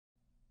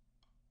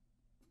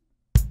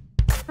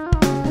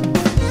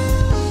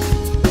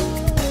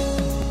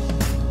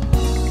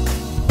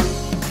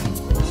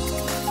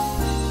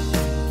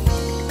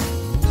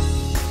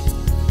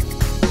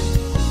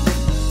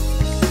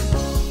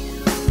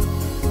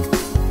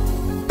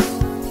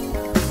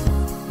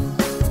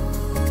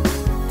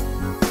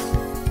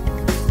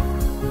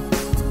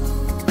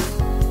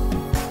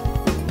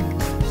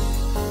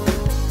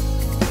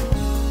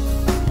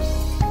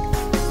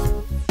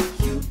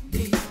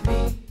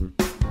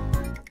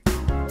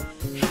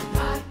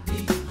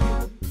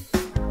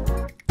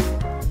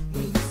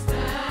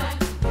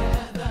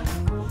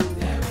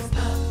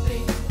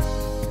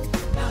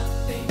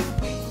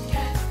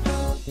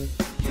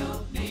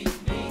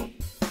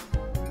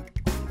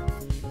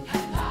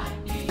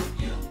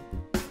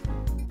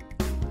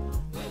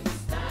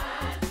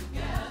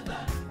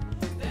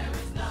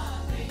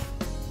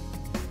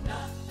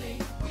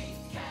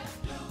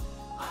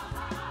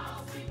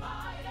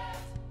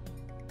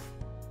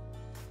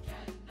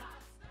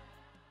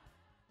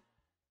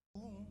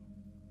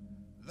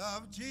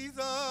Love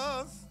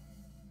Jesus,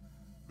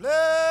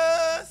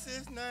 bless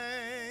his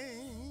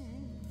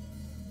name.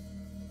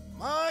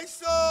 My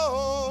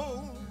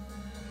soul,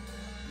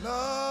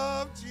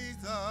 love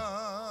Jesus.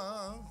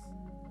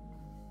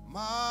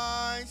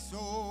 My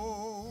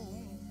soul,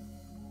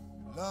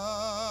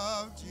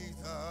 love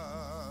Jesus.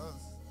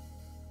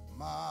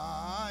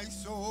 My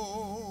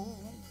soul,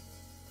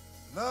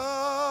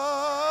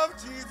 love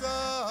Jesus.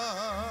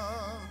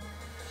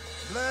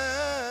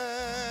 Bless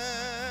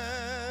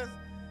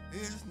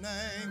his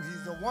name.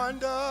 He's a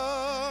wonder.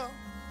 Oh,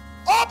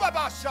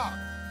 Baba Shah,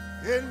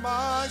 in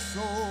my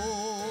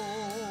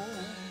soul.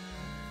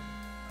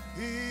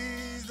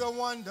 He's a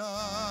wonder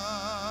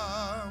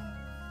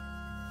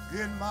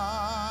in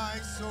my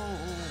soul.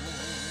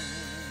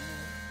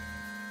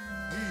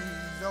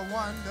 He's a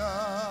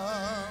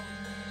wonder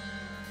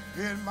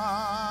in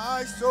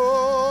my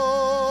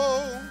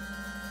soul.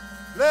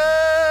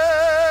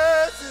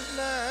 Bless his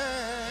name.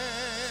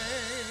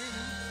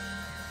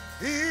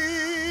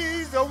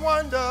 He's a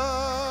wonder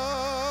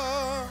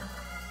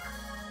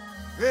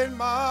in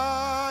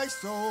my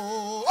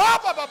soul. Oh,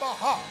 ba, ba, ba,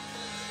 ha.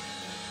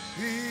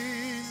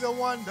 He's a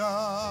wonder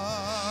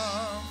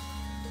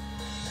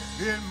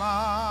in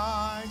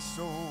my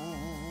soul.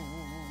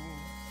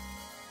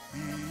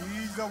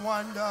 He's a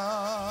wonder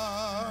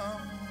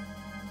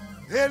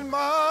in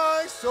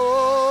my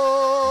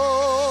soul.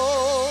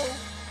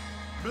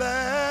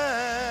 Bless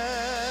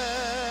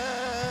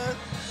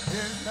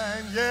his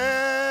name.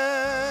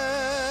 Yes.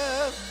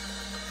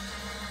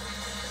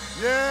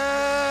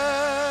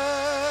 Yes.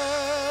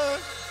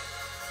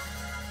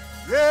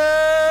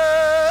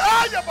 Yes.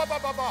 Ah, yeah, ba, ba,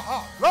 ba, ba,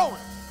 ha. Glory.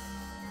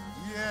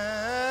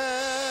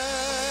 Yes.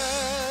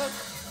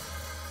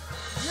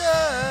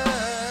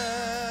 Yes.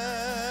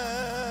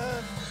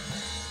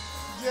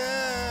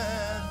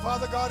 Yes.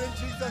 Father God, in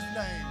Jesus'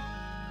 name,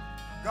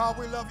 God,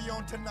 we love you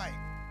on tonight.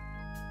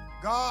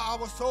 God,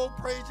 our soul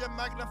praise and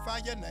magnify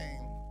your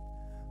name.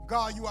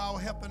 God, you are our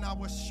help and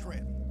our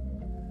strength.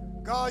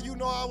 God, you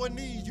know our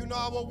needs, you know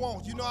our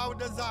wants, you know our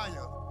desires.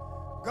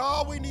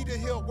 God, we need to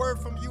hear a word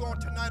from you on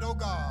tonight, oh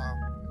God.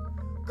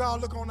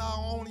 God, look on our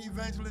own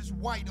evangelist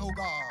White, oh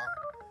God,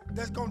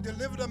 that's going to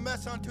deliver the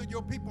message unto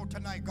your people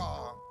tonight,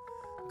 God.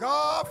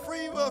 God,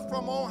 free us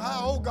from on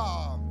high, oh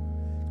God.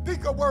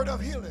 Speak a word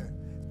of healing.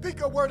 Speak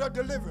a word of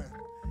deliverance.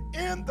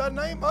 In the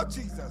name of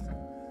Jesus.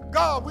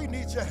 God, we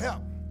need your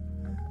help.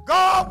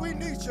 God, we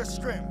need your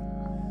strength.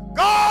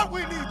 God,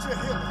 we need your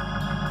healing.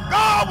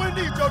 God, we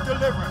need your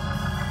deliverance.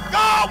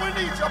 God, we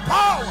need your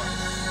power.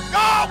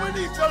 God, we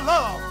need your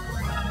love.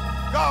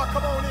 God,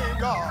 come on in,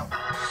 God.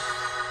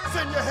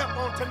 Send your help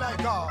on tonight,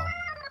 God.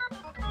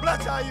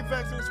 Bless our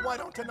evangelist White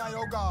on tonight,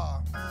 oh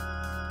God.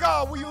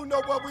 God, will you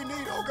know what we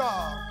need, oh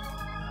God?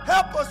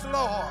 Help us,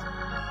 Lord.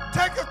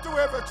 Take us through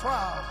every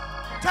trial.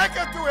 Take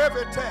us through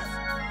every test.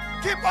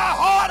 Keep our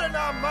heart and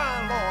our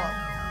mind, Lord.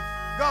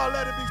 God,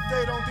 let it be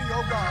stayed on thee,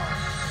 oh God.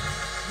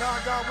 Now,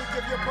 God, we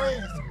give you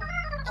praise.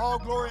 All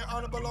glory and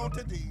honor belong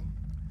to thee.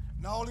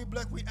 Now, only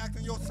bless we ask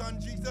in your son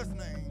Jesus'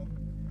 name.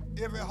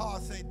 Every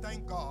heart say,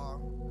 thank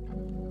God.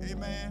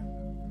 Amen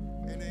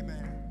and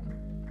amen.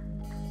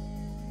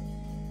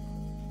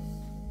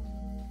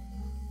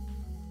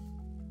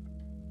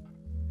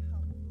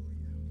 Hallelujah.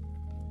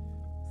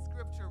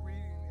 Scripture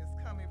reading is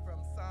coming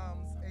from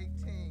Psalms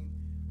 18.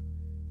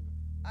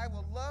 I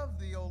will love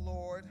thee, O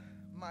Lord,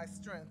 my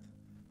strength.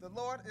 The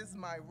Lord is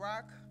my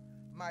rock,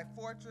 my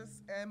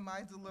fortress, and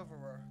my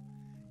deliverer.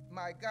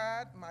 My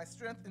God, my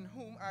strength in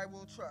whom I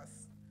will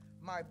trust.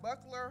 My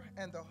buckler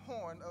and the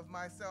horn of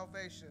my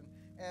salvation,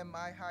 and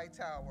my high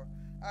tower.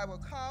 I will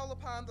call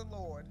upon the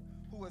Lord,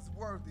 who is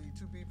worthy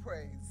to be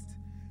praised.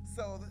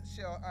 So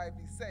shall I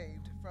be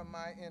saved from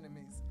my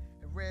enemies.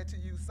 I read to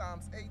you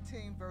Psalms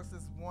 18,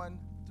 verses 1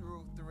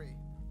 through 3.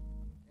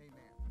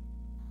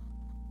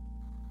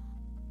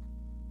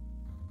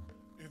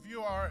 If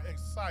you are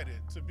excited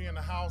to be in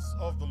the house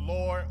of the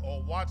Lord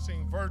or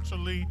watching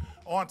virtually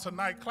on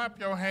tonight, clap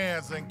your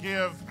hands and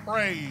give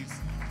praise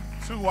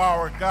to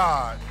our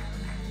God.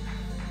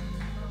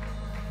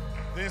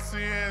 This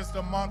is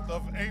the month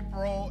of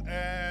April,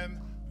 and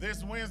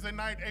this Wednesday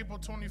night, April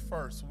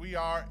 21st, we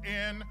are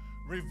in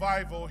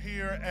revival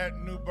here at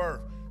New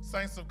Birth.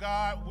 Saints of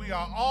God, we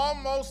are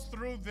almost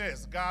through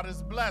this. God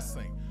is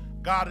blessing,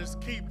 God is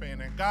keeping,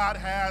 and God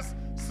has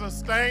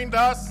sustained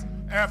us,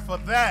 and for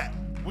that,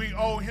 we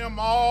owe him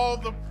all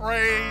the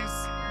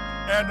praise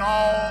and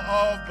all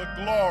of the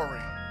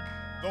glory.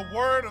 The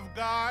word of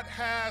God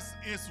has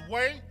its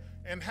way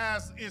and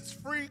has its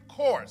free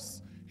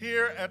course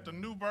here at the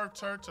New Birth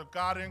Church of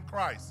God in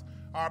Christ.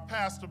 Our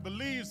pastor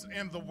believes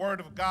in the word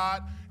of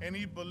God, and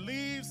he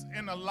believes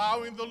in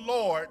allowing the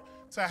Lord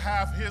to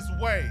have his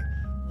way.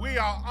 We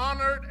are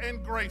honored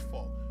and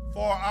grateful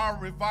for our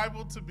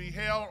revival to be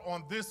held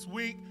on this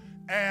week,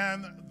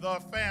 and the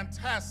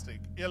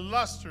fantastic,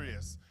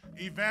 illustrious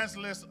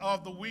evangelist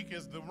of the week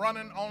is the one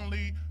and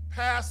only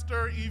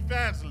pastor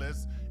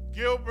evangelist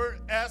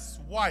Gilbert S.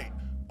 White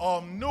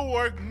of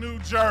Newark, New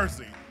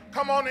Jersey.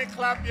 Come on and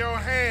clap your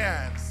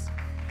hands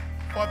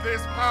for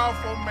this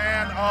powerful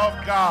man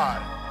of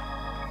God.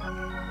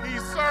 He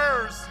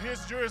serves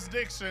his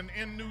jurisdiction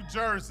in New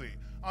Jersey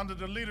under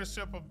the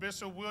leadership of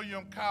Bishop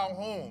William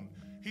Calhoun.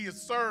 He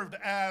has served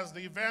as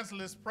the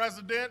evangelist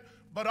president,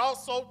 but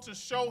also to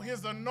show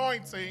his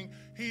anointing,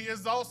 he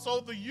is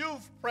also the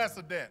youth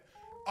president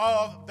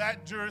of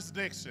that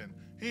jurisdiction.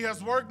 He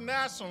has worked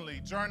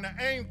nationally during the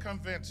AIM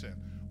convention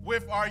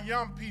with our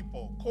young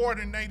people,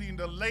 coordinating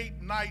the late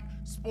night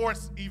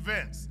sports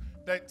events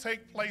that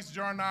take place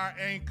during our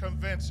AIM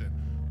convention.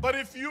 But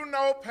if you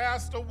know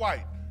Pastor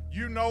White,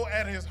 you know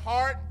at his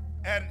heart,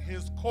 at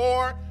his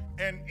core,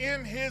 and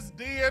in his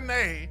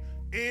DNA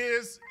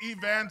is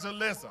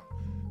evangelism.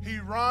 He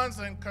runs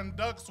and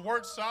conducts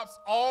workshops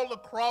all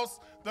across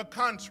the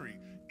country,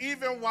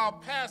 even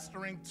while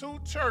pastoring 2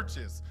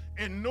 churches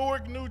in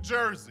Newark, New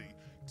Jersey,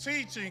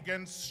 teaching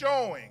and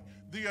showing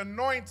the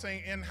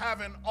anointing in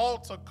having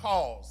altar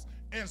calls,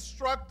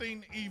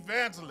 instructing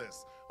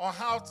evangelists on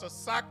how to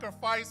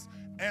sacrifice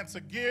and to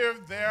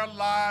give their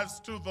lives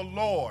to the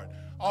Lord.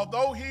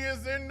 Although he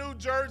is in New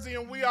Jersey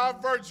and we are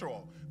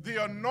virtual,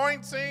 the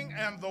anointing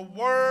and the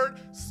word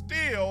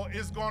still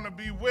is going to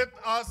be with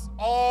us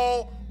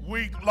all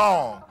week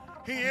long.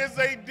 He is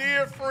a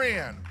dear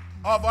friend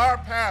of our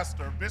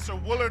pastor,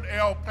 Bishop Willard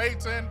L.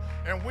 Payton,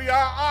 and we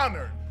are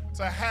honored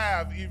to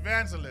have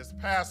evangelist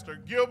Pastor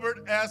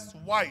Gilbert S.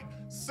 White,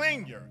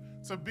 Sr.,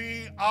 to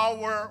be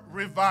our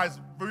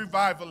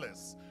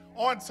revivalist.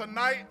 On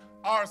tonight,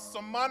 our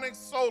sermonic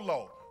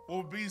solo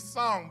will be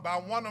sung by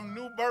one of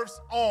New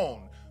Birth's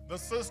own, the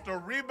Sister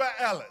Reba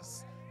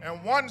Ellis.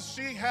 And once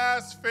she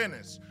has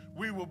finished,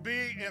 we will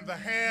be in the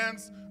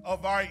hands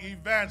of our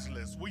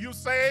evangelist. Will you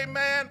say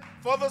amen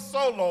for the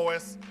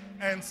soloist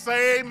and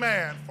say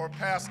amen for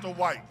Pastor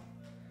White?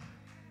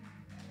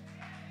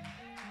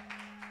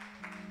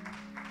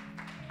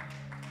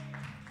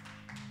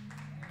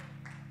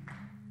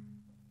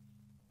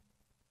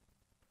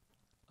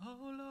 Oh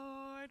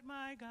Lord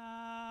my God,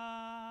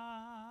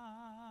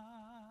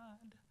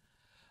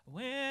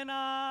 when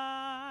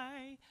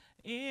I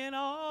in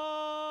awesome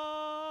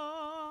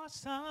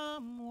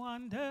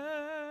wonder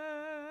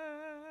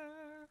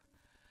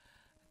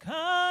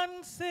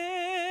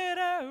consider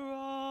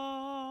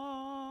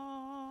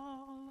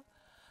all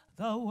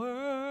the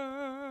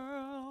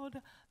world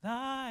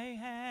thy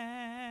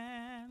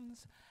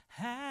hands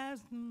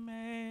has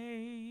made,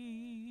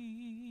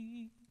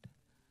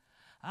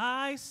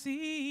 I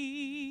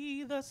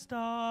see the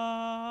stars,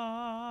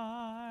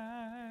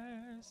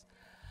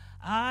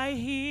 I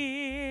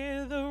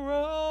hear the roaring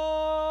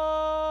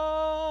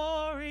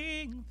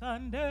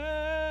thunder,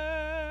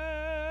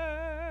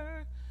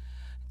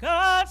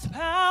 God's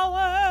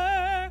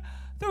power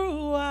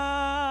throughout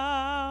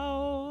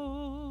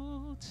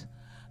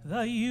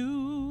the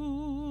universe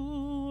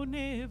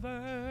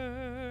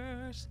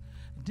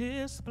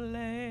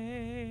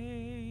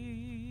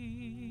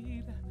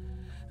displayed.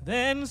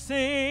 Then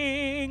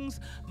sings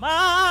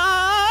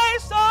my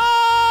soul,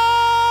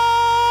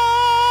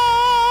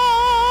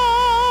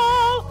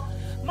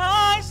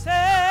 my Savior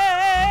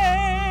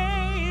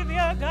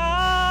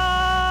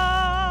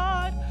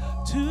God,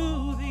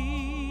 to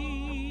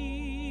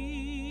thee.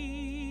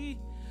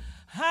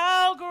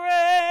 How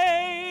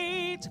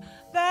great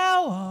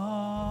thou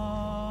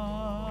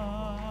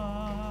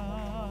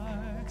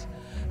art,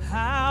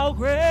 how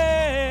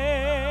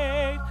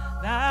great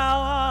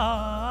thou art.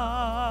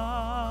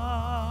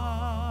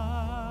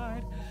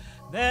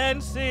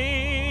 Then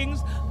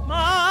sings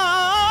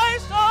my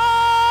soul,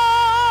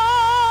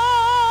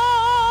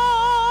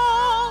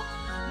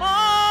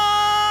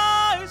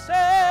 my Savior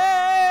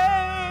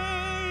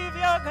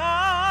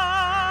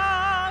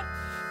God,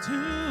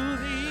 to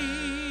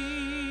thee.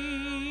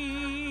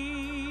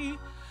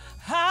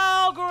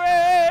 How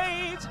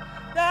great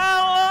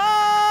thou art,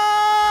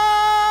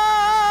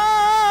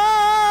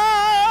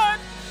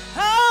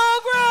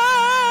 how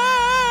great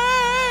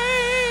thou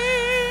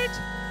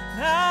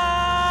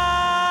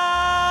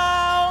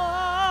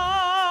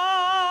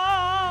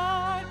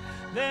art.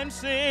 Then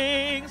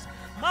sings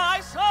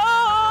my soul,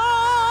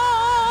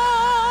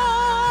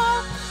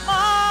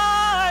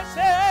 my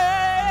Savior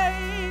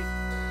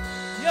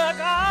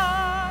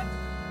God,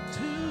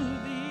 to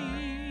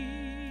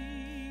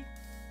thee.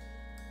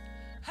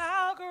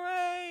 How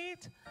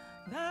great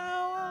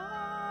thou art,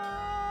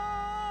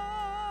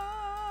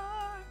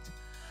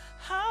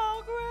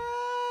 how great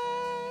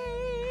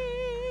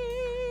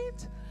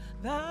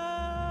thou art.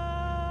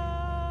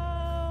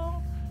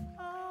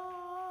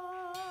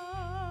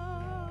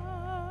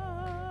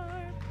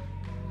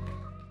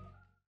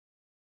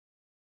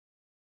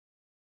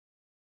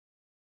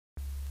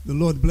 The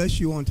Lord bless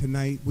you on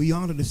tonight. We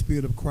honor the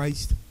Spirit of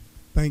Christ.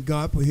 Thank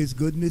God for his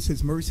goodness,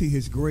 his mercy,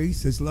 his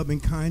grace, his loving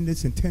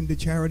kindness, and tender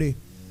charity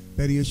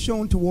that he has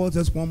shown towards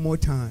us one more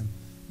time.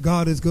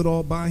 God is good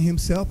all by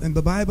himself, and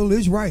the Bible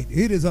is right.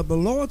 It is of the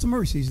Lord's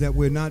mercies that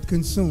we're not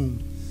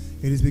consumed.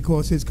 It is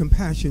because his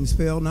compassions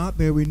fail not.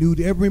 They're renewed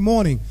every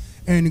morning.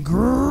 And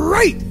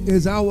great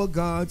is our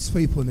God's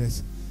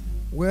faithfulness.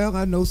 Well,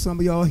 I know some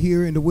of y'all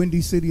here in the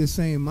Windy City are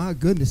saying, my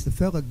goodness, the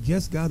fella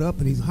just got up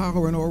and he's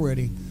hollering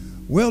already.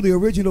 Well, the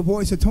original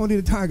voice of Tony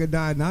the Tiger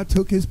died, and I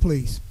took his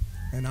place.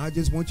 And I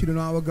just want you to know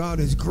our God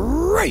is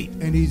great,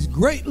 and he's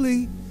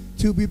greatly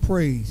to be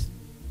praised.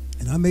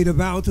 And I made a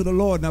vow to the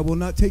Lord, and I will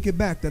not take it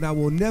back, that I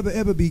will never,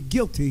 ever be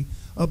guilty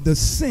of the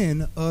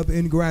sin of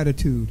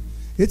ingratitude.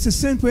 It's a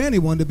sin for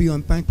anyone to be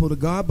unthankful to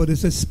God, but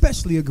it's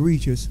especially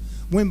egregious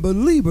when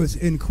believers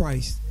in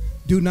Christ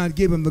do not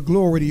give him the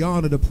glory, the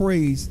honor, the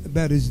praise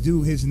that is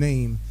due his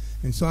name.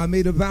 And so I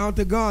made a vow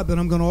to God that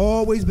I'm going to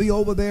always be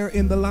over there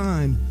in the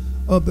line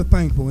of the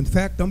thankful. In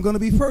fact, I'm going to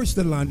be first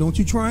in line. Don't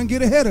you try and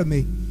get ahead of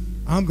me.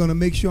 I'm going to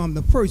make sure I'm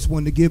the first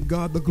one to give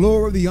God the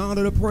glory, the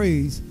honor, the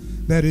praise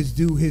that is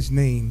due his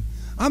name.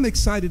 I'm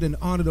excited and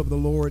honored of the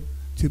Lord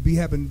to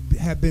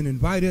have been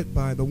invited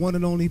by the one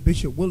and only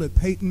Bishop Willard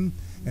Payton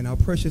and our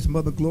precious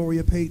mother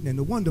Gloria Payton and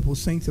the wonderful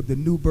saints of the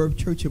New Birth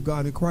Church of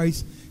God in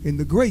Christ in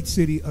the great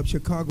city of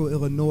Chicago,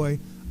 Illinois.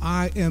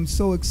 I am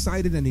so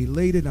excited and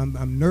elated.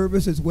 I'm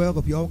nervous as well.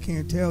 If y'all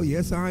can't tell,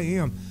 yes, I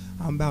am.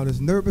 I'm about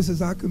as nervous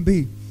as I can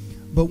be.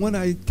 But when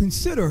I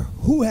consider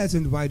who has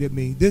invited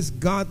me, this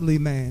godly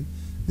man,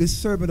 this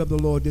servant of the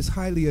Lord, this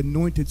highly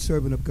anointed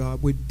servant of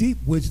God with deep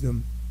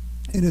wisdom,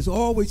 and is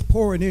always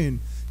pouring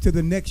in to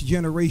the next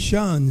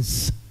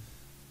generations,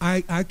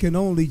 I can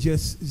only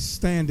just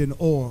stand in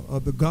awe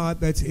of the God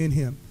that's in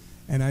him.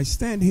 And I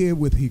stand here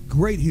with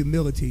great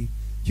humility,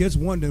 just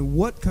wondering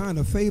what kind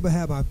of favor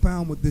have I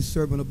found with this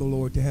servant of the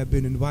Lord to have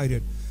been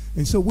invited.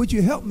 And so would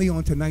you help me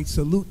on tonight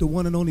salute the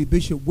one and only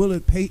Bishop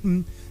Willard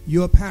Payton,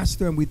 your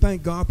pastor, and we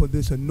thank God for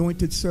this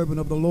anointed servant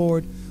of the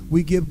Lord.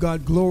 We give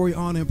God glory,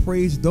 honor, and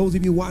praise. Those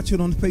of you watching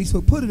on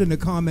Facebook, put it in the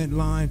comment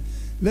line.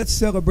 Let's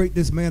celebrate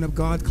this man of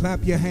God.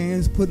 Clap your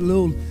hands, put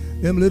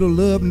them little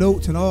love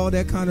notes and all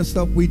that kind of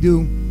stuff we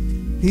do.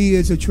 He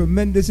is a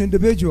tremendous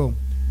individual.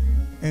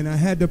 And I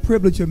had the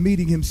privilege of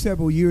meeting him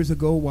several years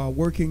ago while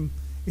working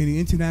in the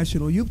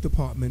International Youth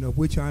Department, of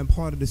which I am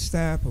part of the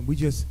staff. And we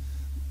just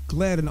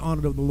glad and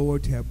honored of the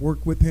Lord to have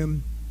worked with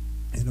him.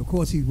 And of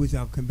course, he was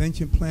our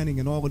convention planning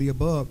and all of the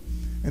above.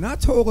 And I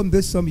told him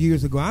this some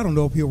years ago. I don't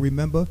know if he'll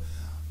remember.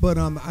 But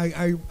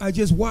I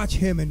just watch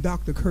him and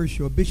Dr.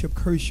 Kershaw, Bishop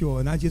Kershaw,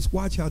 and I just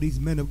watch how these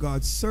men of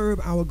God serve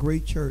our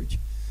great church.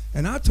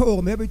 And I told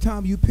him, every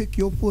time you pick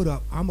your foot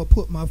up, I'm going to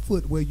put my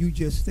foot where you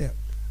just stepped.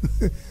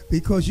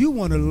 Because you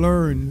want to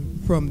learn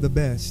from the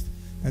best.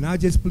 And I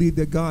just believe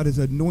that God has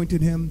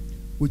anointed him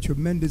with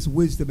tremendous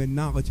wisdom and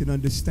knowledge and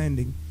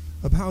understanding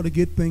of how to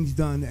get things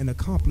done and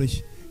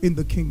accomplish in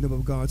the kingdom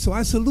of God. So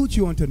I salute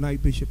you on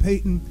tonight, Bishop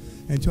Payton,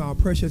 and to our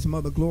precious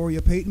mother,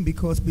 Gloria Payton,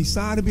 because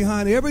beside and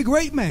behind every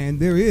great man,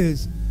 there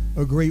is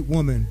a great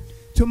woman.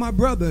 To my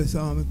brothers,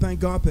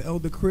 thank God for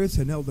Elder Chris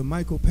and Elder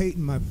Michael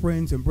Payton, my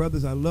friends and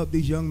brothers. I love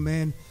these young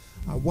men.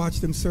 I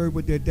watched them serve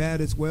with their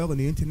dad as well in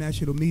the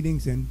international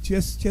meetings, and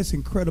just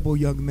incredible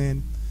young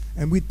men.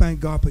 And we thank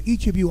God for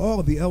each of you, all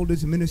of the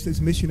elders,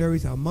 ministers,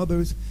 missionaries, our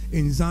mothers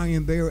in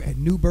Zion there at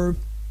New Birth,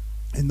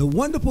 and the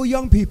wonderful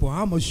young people.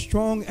 I'm a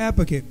strong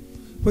advocate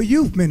for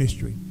youth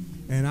ministry.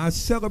 And I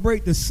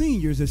celebrate the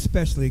seniors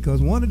especially,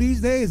 because one of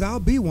these days I'll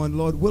be one,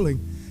 Lord willing.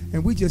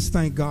 And we just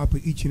thank God for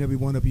each and every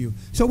one of you.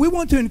 So we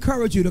want to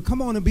encourage you to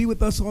come on and be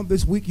with us on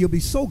this week. You'll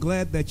be so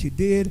glad that you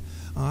did.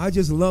 I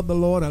just love the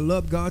Lord. I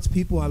love God's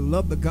people. I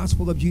love the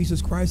gospel of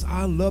Jesus Christ.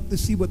 I love to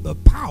see what the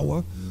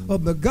power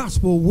of the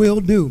gospel will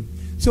do.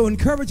 So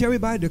encourage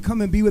everybody to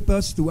come and be with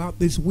us throughout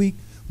this week.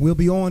 We'll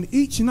be on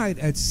each night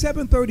at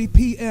 7:30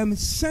 p.m.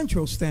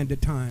 Central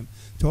Standard Time.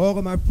 To all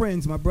of my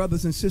friends, my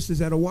brothers and sisters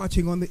that are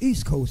watching on the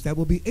East Coast, that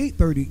will be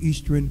 8:30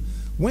 Eastern,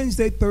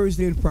 Wednesday,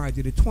 Thursday, and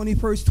Friday, the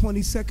 21st,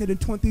 22nd, and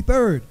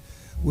 23rd.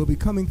 We'll be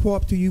coming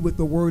forth to you with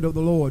the word of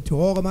the Lord. To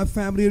all of my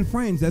family and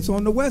friends that's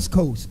on the West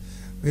Coast,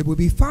 it will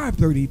be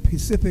 5:30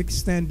 Pacific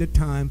Standard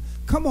Time.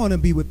 Come on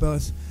and be with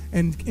us,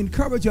 and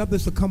encourage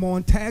others to come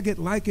on, tag it,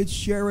 like it,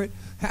 share it,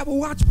 have a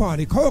watch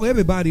party. Call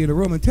everybody in the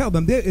room and tell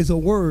them there is a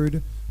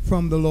word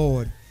from the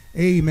Lord.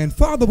 Amen.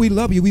 Father, we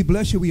love you. We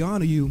bless you. We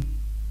honor you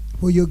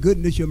for your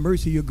goodness, your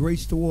mercy, your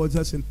grace towards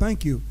us. And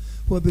thank you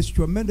for this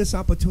tremendous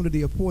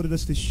opportunity afforded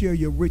us to share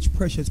your rich,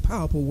 precious,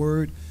 powerful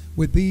word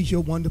with these,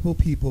 your wonderful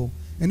people.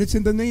 And it's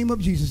in the name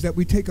of Jesus that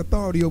we take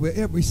authority over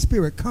every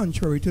spirit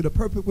contrary to the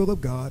perfect will of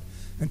God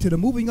and to the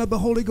moving of the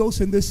Holy Ghost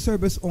in this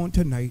service on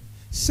tonight.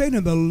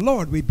 Satan, the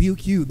Lord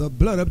rebuke you. The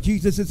blood of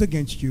Jesus is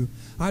against you.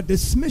 I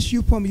dismiss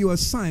you from your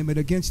assignment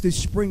against this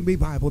spring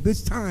revival,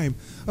 this time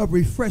of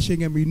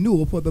refreshing and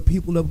renewal for the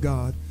people of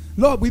God.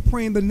 Lord, we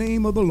pray in the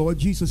name of the Lord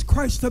Jesus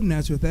Christ of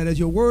Nazareth that as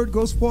your word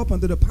goes forth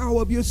under the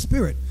power of your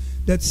spirit,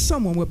 that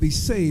someone will be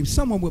saved,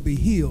 someone will be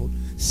healed,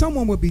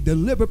 someone will be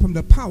delivered from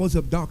the powers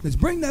of darkness.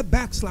 Bring that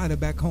backslider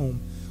back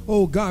home.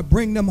 Oh God,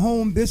 bring them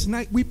home this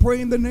night. We pray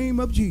in the name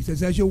of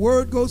Jesus. As your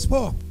word goes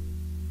forth,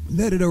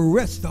 let it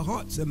arrest the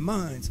hearts and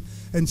minds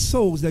and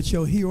souls that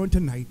shall hear on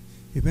tonight.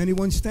 If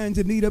anyone stands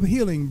in need of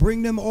healing,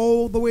 bring them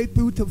all the way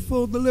through to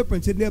full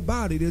deliverance in their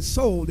body, their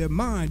soul, their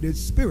mind, their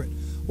spirit.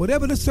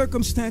 Whatever the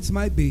circumstance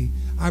might be,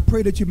 I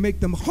pray that you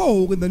make them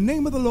whole in the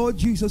name of the Lord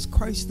Jesus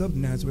Christ of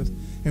Nazareth.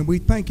 And we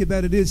thank you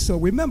that it is so.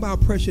 Remember our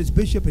precious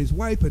bishop, his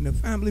wife, and the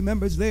family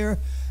members there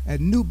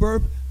at New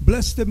Birth.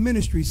 Bless the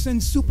ministry.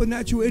 Send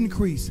supernatural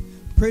increase.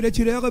 Pray that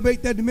you'd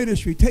elevate that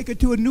ministry. Take it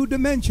to a new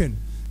dimension.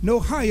 No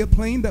higher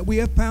plane that we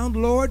have found.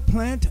 Lord,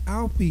 plant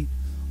our feet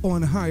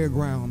on higher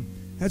ground.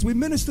 As we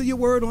minister your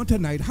word on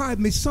tonight, hide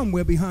me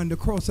somewhere behind the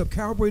cross of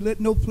Calvary. Let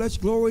no flesh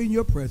glory in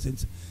your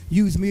presence.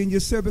 Use me in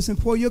your service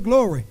and for your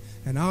glory.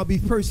 And I'll be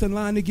first in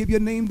line to give your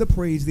name the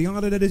praise, the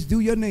honor that is due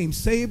your name.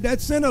 Save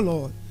that sinner,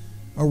 Lord.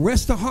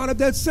 Arrest the heart of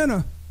that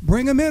sinner.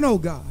 Bring him in, oh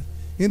God.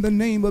 In the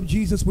name of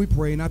Jesus we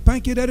pray. And I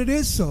thank you that it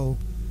is so.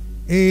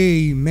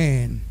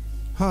 Amen.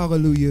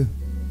 Hallelujah.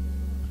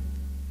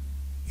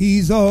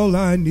 He's all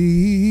I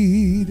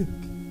need.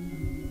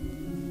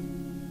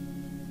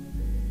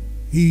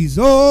 He's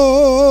all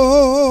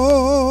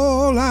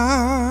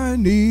I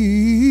need.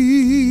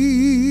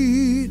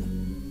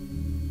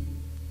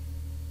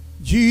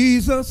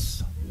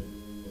 Jesus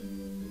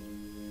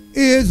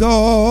is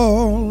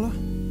all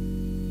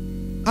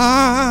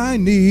I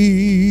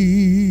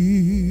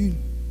need.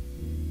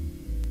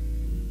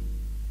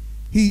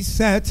 He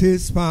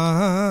satisfies.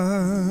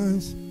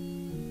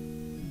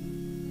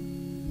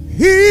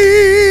 He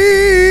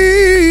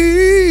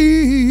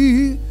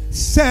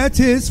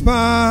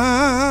satisfies.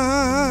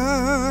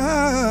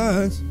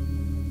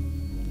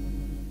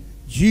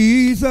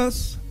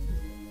 Jesus,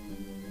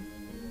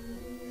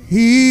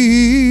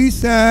 he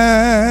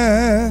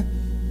satisfies.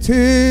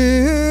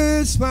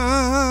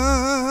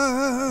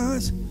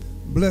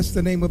 Bless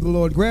the name of the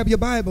Lord. Grab your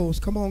Bibles.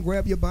 Come on,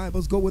 grab your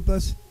Bibles. Go with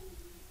us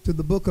to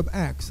the book of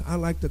Acts. I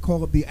like to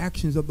call it the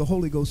actions of the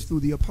Holy Ghost through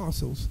the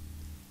apostles.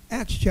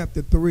 Acts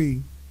chapter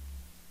 3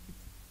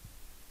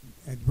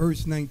 at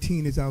verse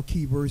 19 is our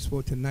key verse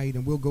for tonight,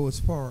 and we'll go as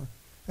far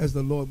as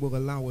the Lord will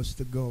allow us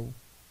to go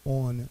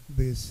on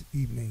this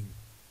evening.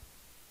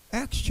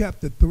 Acts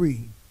chapter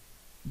 3,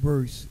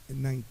 verse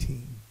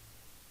 19.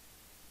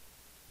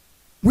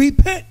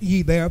 Repent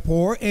ye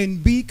therefore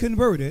and be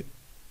converted,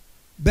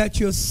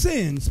 that your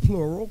sins,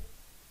 plural,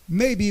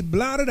 may be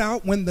blotted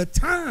out when the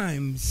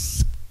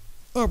times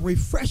of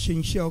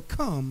refreshing shall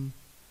come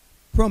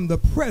from the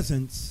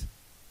presence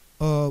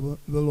of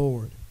the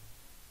Lord.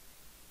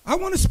 I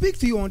want to speak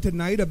to you on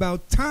tonight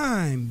about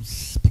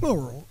times,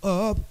 plural,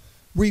 of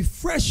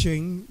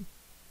refreshing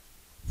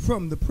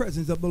from the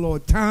presence of the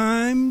Lord.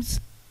 Times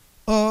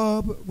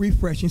of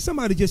refreshing.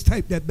 Somebody just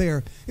type that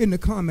there in the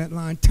comment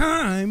line.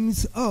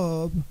 Times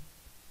of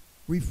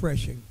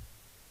refreshing.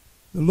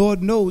 The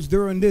Lord knows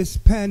during this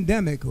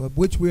pandemic, of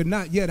which we're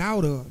not yet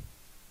out of,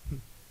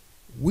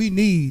 we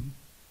need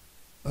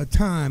a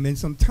time and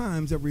some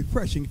times of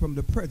refreshing from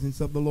the presence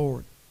of the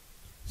Lord.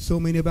 So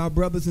many of our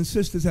brothers and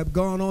sisters have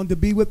gone on to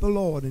be with the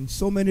Lord, and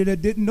so many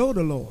that didn't know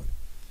the Lord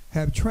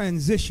have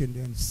transitioned,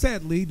 and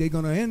sadly, they're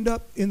going to end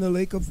up in the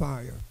lake of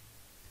fire.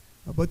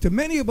 But to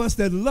many of us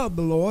that love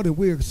the Lord, and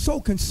we're so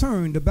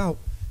concerned about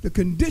the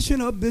condition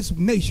of this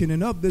nation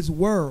and of this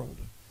world,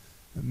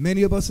 and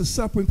many of us are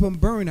suffering from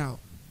burnout.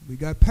 We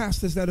got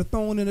pastors that are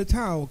throwing in the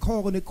towel,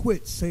 calling it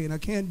quits, saying, I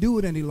can't do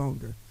it any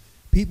longer.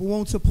 People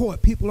won't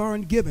support. People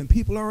aren't giving.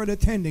 People aren't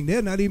attending.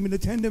 They're not even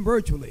attending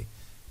virtually.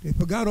 They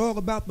forgot all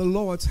about the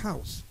Lord's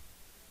house.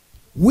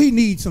 We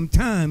need some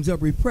times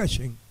of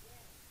refreshing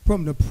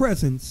from the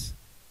presence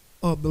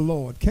of the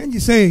Lord. Can you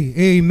say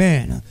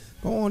amen?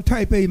 Go on,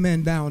 type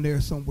amen down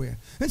there somewhere.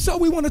 And so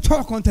we want to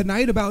talk on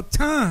tonight about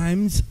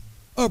times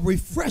of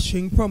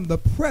refreshing from the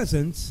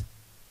presence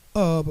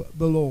of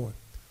the Lord.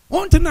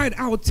 On tonight,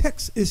 our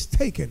text is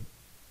taken.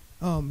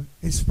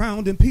 It's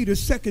found in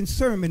Peter's second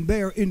sermon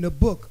there in the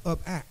book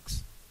of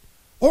Acts.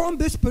 On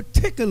this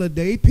particular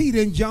day, Peter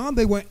and John,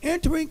 they were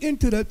entering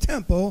into the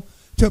temple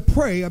to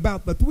pray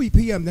about the 3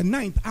 p.m., the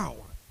 9th hour.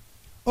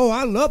 Oh,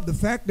 I love the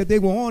fact that they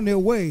were on their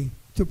way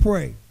to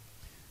pray.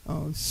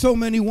 So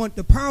many want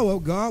the power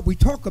of God. We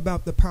talk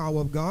about the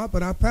power of God,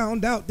 but I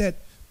found out that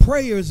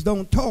prayers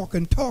don't talk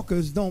and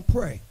talkers don't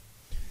pray.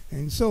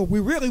 And so if we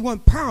really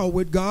want power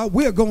with God,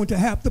 we're going to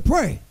have to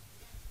pray.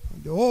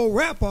 The old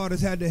rap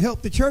artists had to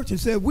help the church and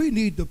said, we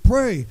need to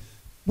pray.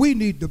 We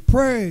need to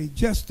pray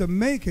just to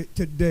make it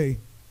today.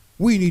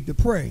 We need to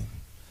pray.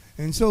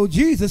 And so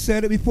Jesus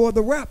said it before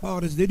the rap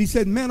artists did. He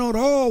said, men ought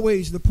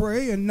always to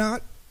pray and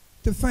not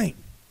to faint.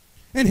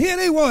 And here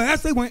they were.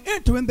 As they were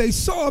entering, they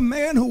saw a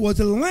man who was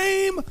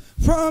lame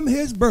from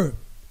his birth.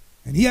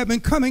 And he had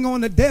been coming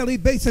on a daily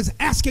basis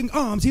asking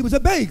alms. He was a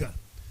beggar.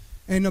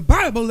 And the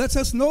Bible lets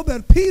us know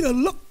that Peter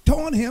looked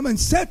on him and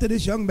said to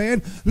this young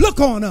man,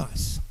 look on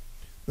us.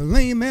 The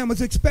lame man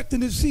was expecting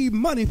to receive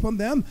money from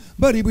them,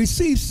 but he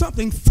received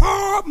something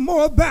far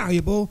more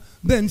valuable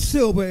than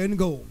silver and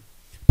gold.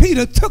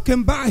 Peter took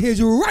him by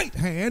his right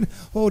hand.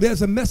 Oh,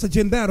 there's a message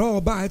in that all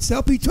by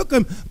itself. He took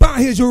him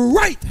by his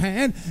right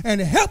hand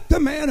and helped the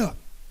man up.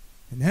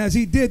 And as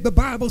he did, the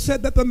Bible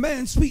said that the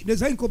man's feet and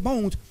his ankle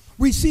bones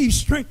received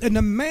strength, and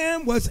the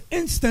man was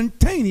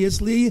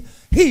instantaneously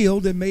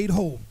healed and made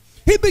whole.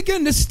 He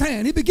began to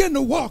stand. He began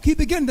to walk. He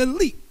began to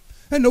leap.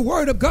 And the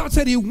word of God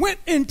said he went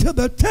into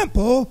the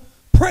temple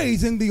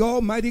praising the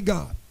Almighty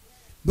God.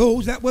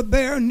 Those that were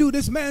there knew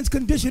this man's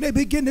condition. They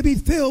began to be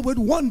filled with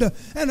wonder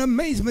and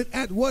amazement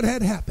at what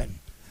had happened.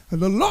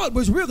 And the Lord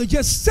was really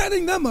just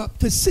setting them up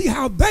to see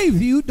how they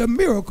viewed the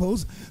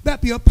miracles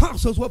that the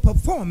apostles were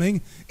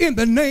performing in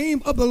the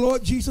name of the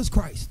Lord Jesus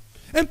Christ.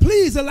 And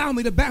please allow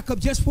me to back up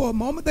just for a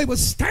moment. They were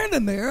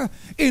standing there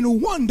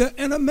in wonder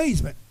and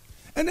amazement.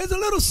 And there's a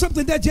little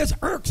something that just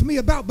irks me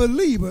about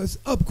believers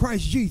of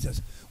Christ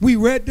Jesus. We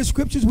read the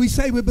scriptures. We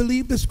say we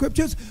believe the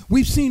scriptures.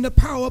 We've seen the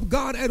power of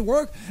God at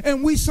work.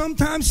 And we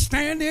sometimes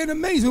stand there in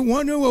amazement,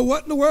 wondering, well,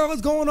 what in the world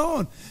is going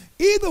on?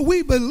 Either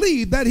we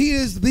believe that he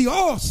is the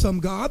awesome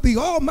God, the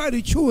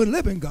almighty, true, and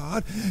living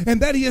God, and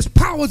that he has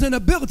powers and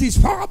abilities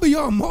far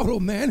beyond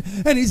mortal man,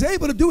 and he's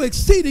able to do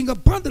exceeding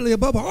abundantly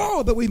above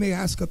all that we may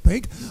ask or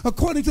think,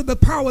 according to the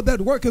power that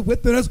worketh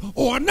within us,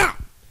 or not.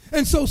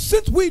 And so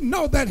since we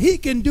know that he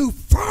can do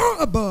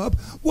far above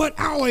what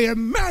our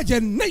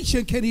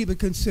imagination can even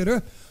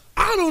consider,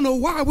 I don't know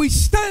why we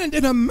stand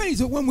in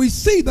amazement when we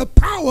see the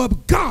power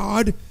of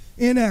God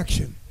in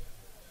action.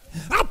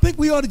 I think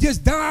we ought to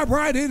just dive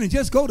right in and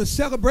just go to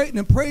celebrating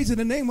and praising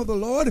the name of the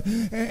Lord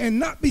and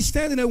not be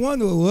standing there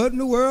wondering what in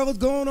the world is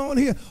going on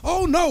here.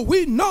 Oh, no,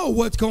 we know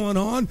what's going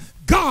on.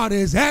 God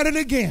is at it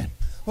again.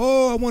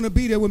 Oh, I want to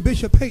be there when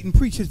Bishop Payton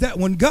preaches that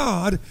one.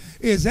 God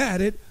is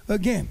at it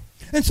again.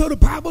 And so the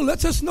Bible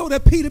lets us know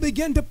that Peter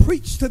began to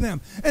preach to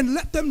them and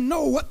let them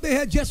know what they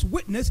had just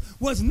witnessed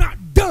was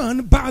not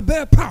done by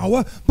their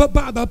power, but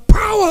by the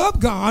power of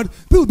God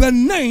through the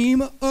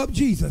name of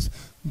Jesus.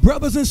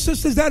 Brothers and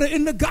sisters that are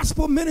in the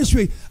gospel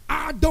ministry,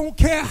 I don't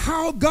care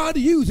how God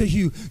uses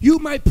you. You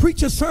might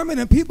preach a sermon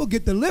and people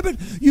get delivered.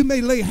 You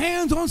may lay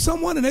hands on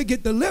someone and they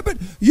get delivered.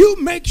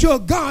 You make sure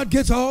God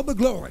gets all the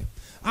glory.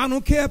 I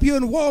don't care if you're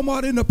in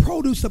Walmart in the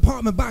produce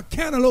department buy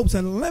cantaloupes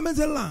and lemons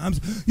and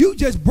limes. You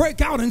just break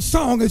out in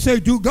song and say,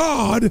 to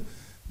God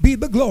be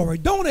the glory.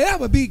 Don't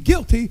ever be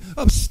guilty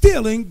of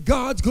stealing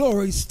God's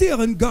glory,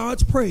 stealing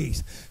God's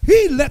praise.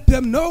 He let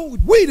them know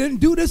we didn't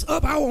do this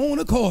of our own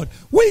accord.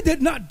 We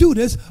did not do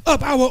this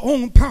of our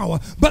own power,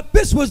 but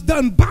this was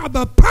done by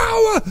the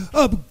power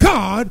of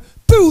God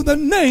through the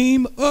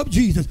name of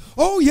Jesus.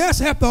 Oh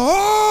yes, after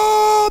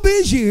all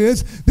these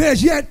years,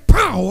 there's yet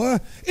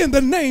power in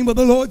the name of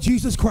the Lord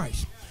Jesus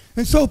Christ.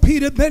 And so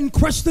Peter then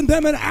questioned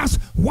them and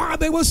asked why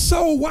they were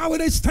why were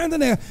they standing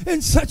there in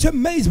such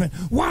amazement?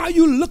 Why are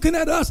you looking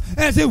at us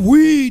as if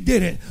we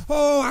did it?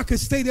 Oh, I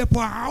could stay there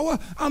for an hour.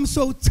 I'm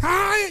so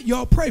tired.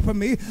 Y'all pray for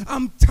me.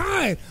 I'm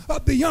tired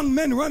of the young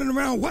men running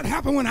around. What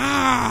happened when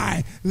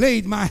I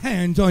laid my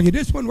hands on you?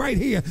 This one right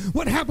here.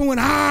 What happened when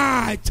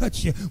I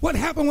touched you? What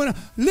happened when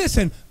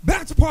listen,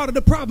 that's part of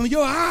the problem.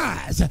 Your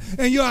eyes.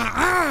 And your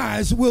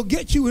eyes will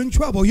get you in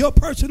trouble. Your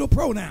personal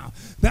pronoun.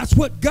 That's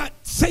what got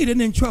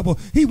Satan in trouble.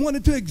 He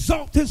wanted to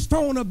exalt his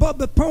throne above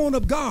the throne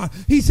of God.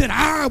 He said,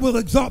 I will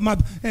exalt my...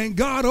 And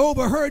God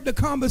overheard the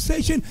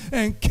conversation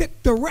and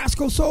kicked the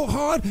rascal so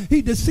hard,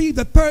 he deceived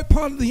the third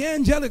part of the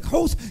angelic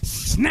host,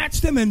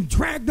 snatched them and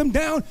dragged them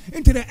down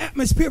into the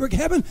atmospheric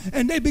heaven,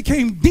 and they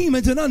became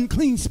demons and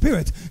unclean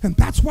spirits. And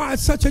that's why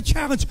it's such a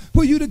challenge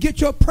for you to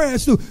get your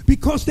prayers through,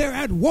 because they're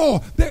at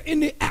war. They're in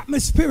the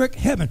atmospheric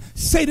heaven.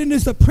 Satan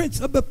is the prince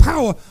of the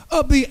power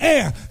of the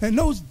air, and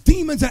those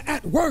demons are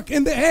at work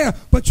in the air,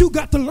 but you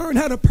got to learn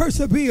how to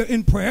persevere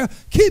in prayer.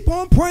 Keep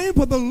on praying,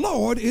 for the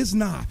Lord is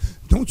nigh.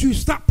 Don't you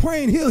stop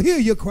praying. He'll hear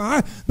your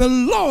cry. The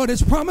Lord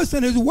has promised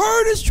and his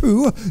word is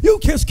true. You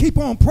just keep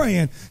on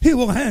praying. He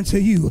will answer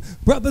you.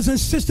 Brothers and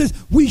sisters,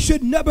 we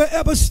should never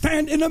ever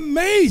stand in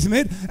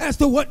amazement as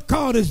to what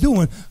God is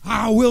doing.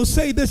 I will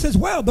say this as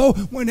well, though.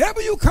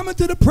 Whenever you come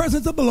into the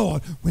presence of the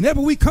Lord, whenever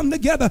we come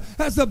together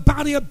as the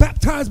body of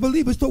baptized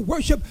believers to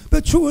worship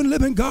the true and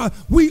living God,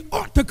 we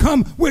ought to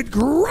come with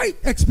great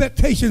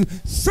expectation,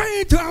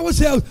 saying to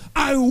ourselves,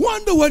 I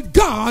wonder what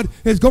God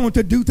is going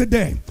to do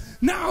today.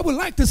 Now, I would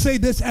like to say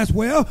this as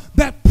well,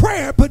 that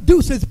prayer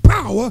produces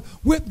power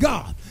with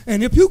God.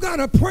 And if you got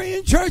to pray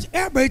in church,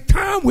 every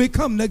time we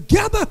come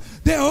together,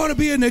 there ought to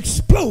be an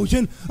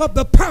explosion of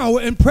the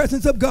power and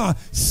presence of God.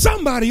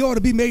 Somebody ought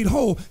to be made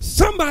whole.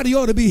 Somebody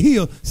ought to be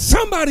healed.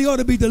 Somebody ought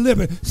to be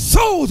delivered.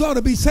 Souls ought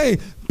to be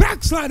saved.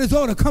 Backsliders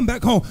ought to come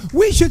back home.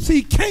 We should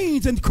see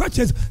canes and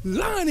crutches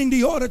lining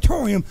the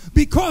auditorium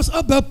because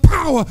of the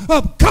power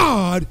of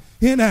God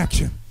in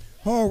action.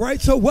 All right,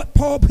 so what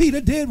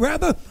Peter did,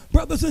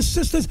 brothers and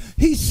sisters,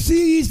 he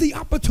seized the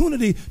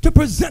opportunity to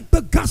present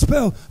the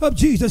gospel of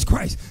Jesus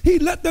Christ. He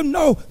let them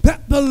know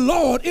that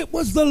it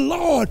was the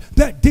Lord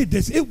that did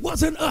this. It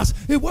wasn't us.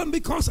 It wasn't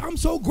because I'm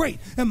so great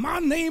and my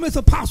name is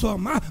apostle.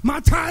 My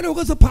title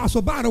is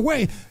apostle. By the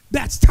way,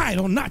 that's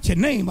title, not your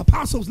name.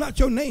 Apostle's not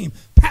your name.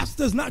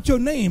 Pastor's not your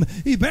name.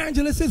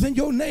 Evangelist isn't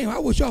your name. I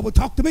wish y'all would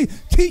talk to me.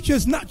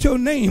 Teacher's not your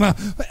name.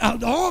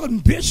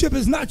 Bishop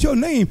is not your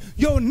name.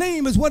 Your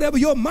name is whatever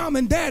your mom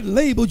and dad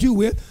labeled you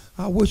with.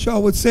 I wish I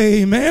would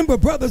say amen,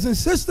 but brothers and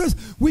sisters,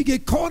 we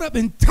get caught up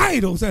in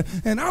titles,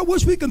 and I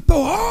wish we can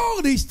throw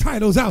all these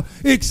titles out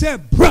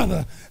except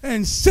brother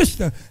and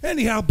sister.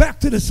 Anyhow, back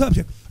to the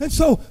subject. And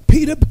so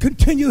Peter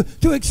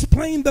continued to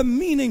explain the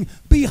meaning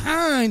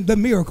behind the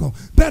miracle,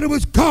 that it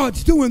was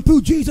God's doing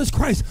through Jesus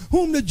Christ,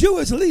 whom the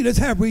Jewish leaders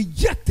have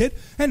rejected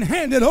and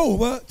handed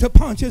over to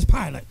Pontius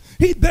Pilate.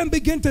 He then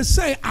began to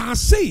say, I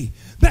see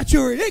that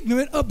you're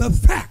ignorant of the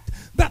fact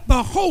that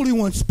the Holy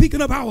One,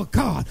 speaking of our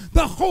God,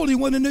 the Holy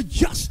One and the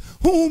just,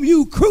 whom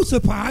you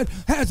crucified,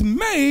 has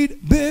made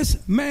this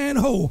man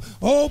whole.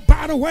 Oh,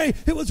 by the way,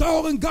 it was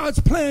all in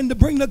God's plan to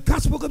bring the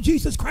gospel of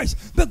Jesus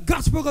Christ, the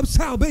gospel of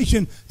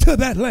salvation, to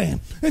that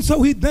land. And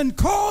so he then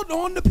called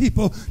on the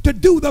people to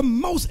do the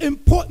most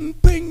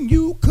important thing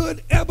you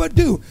could ever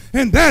do,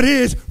 and that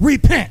is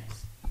repent.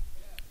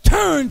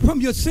 Turn from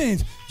your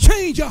sins.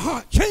 Change your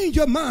heart, change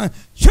your mind,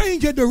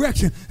 change your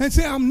direction, and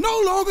say, I'm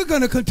no longer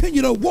going to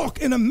continue to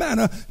walk in a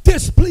manner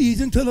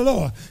displeasing to the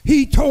Lord.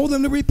 He told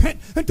them to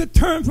repent and to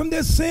turn from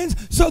their sins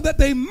so that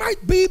they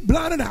might be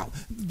blotted out.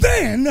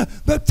 Then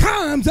the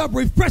times of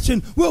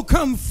refreshing will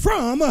come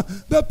from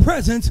the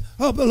presence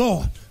of the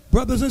Lord.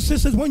 Brothers and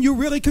sisters, when you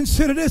really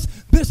consider this,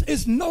 this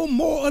is no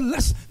more or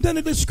less than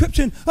a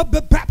description of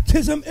the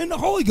baptism in the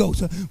Holy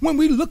Ghost. When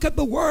we look at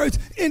the words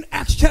in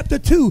Acts chapter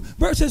 2,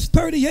 verses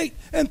 38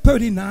 and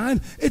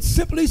 39, it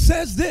simply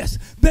says this.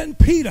 Then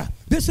Peter,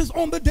 this is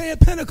on the day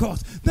of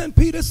Pentecost, then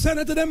Peter said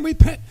unto them,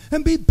 repent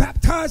and be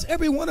baptized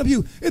every one of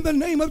you in the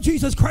name of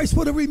Jesus Christ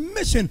for the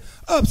remission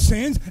of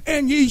sins,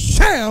 and ye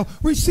shall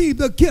receive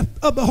the gift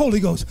of the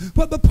Holy Ghost.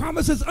 For the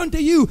promises unto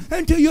you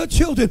and to your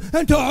children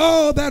and to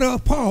all that are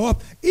far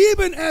off,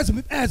 even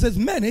as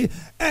many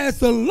as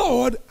the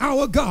Lord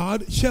our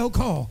God shall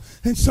call.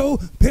 And so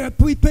there are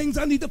three things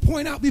I need to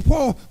point out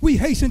before we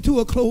hasten to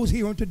a close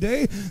here on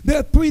today. There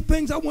are three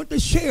things I want to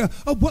share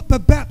of what the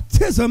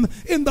baptism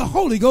in the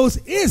Holy Ghost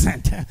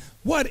isn't,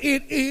 what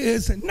it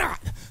is not.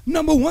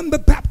 Number one, the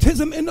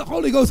baptism in the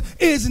Holy Ghost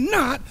is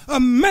not a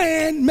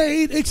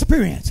man-made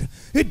experience.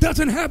 It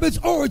doesn't have its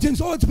origins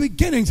or its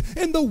beginnings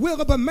in the will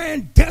of a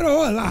man, dead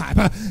or alive.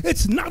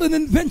 It's not an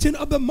invention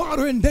of the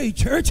modern day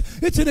church.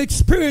 It's an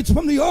experience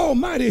from the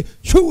almighty,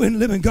 true and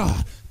living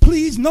God.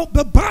 Please note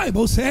the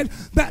Bible said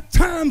that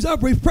times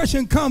of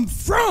refreshing come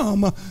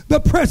from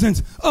the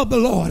presence of the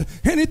Lord.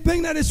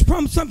 Anything that is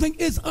from something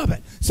is of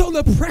it. So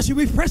the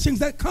refreshings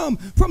that come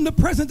from the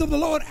presence of the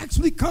Lord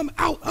actually come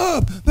out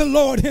of the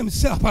Lord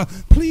himself.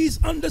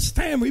 Please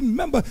understand,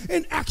 remember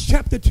in Acts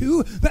chapter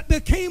 2 that there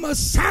came a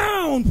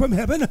sound from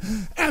heaven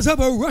as of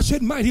a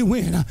rushing mighty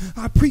wind.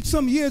 I preached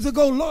some years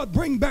ago, Lord,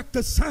 bring back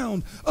the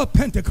sound of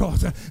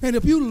Pentecost. And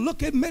if you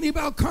look at many of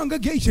our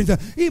congregations,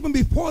 even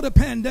before the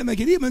pandemic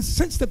and even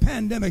since the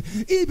pandemic,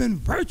 even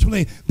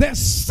virtually, there's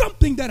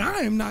something that I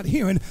am not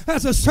hearing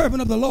as a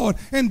servant of the Lord,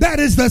 and that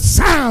is the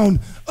sound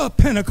of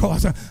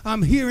Pentecost.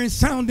 I'm hearing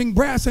sounding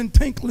brass and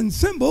tinkling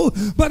cymbal,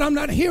 but I'm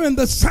not hearing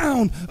the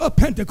sound of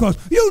Pentecost.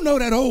 You know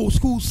that old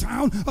school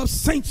sound of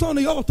saints on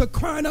the altar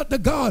crying out to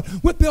God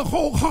with their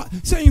whole heart,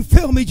 saying,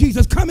 fill me,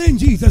 Jesus, come in,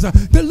 Jesus,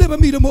 deliver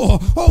me to more.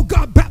 Oh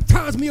God,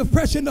 baptize me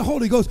afresh in the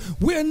Holy Ghost.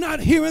 We're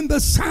not hearing the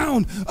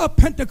sound of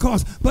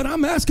Pentecost, but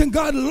I'm asking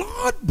God,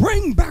 Lord,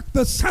 bring back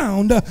the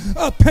sound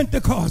of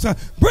Pentecost.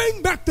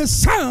 Bring back the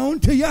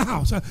sound to your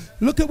house.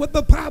 Look at what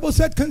the Bible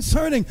said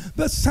concerning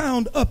the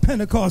sound of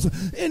Pentecost.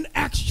 In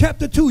Acts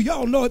chapter 2,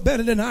 y'all know it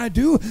better than I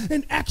do.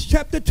 In Acts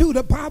chapter 2,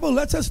 the Bible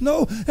lets us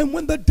know, and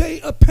when the day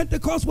of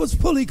Pentecost was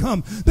fully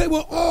come, they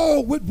were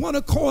all with one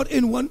accord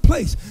in one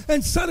place.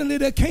 And suddenly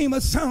there came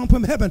a sound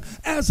from heaven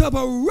as of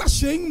a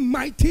rushing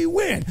mighty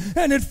wind,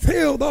 and it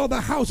filled all the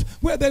house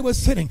where they were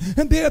sitting.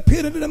 And there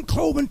appeared unto them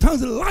cloven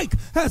tongues like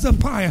as a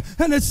fire,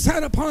 and it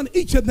sat upon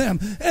each of them.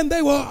 And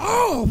they were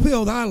all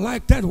filled, I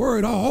like that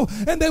word all,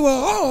 and they were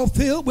all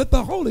filled with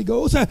the Holy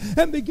Ghost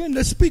and began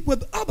to speak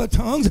with other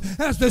tongues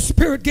as the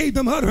Spirit gave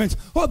them utterance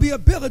or the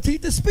ability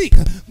to speak.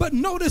 But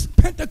notice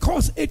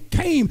Pentecost, it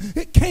came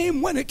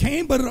when it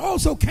came, but it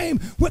also came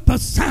with the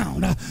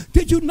sound.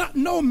 Did you not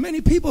know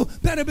many people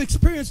that have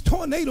experienced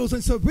tornadoes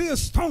and severe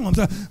storms?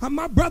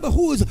 My brother,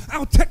 who is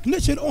our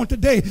technician on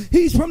today,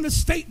 he's from the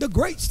state, the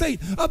great state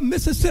of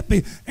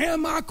Mississippi.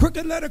 M-I,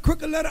 crooked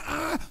letter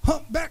I,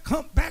 humpback.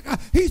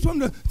 He's from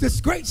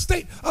this great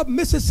state of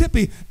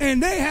Mississippi,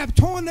 and they have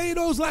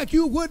tornadoes like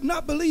you would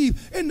not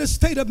believe in the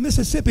state of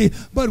Mississippi.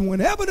 But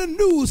whenever the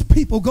news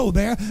people go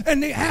there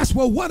and they ask,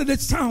 well, what did it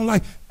sound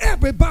like?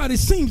 Everybody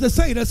seems to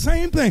say the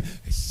same thing.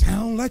 It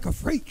sounds like a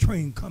freight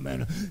train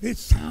coming. It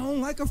sounds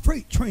like a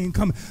freight train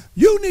coming.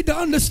 You need to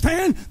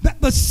understand that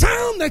the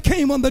sound that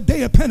came on the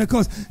day of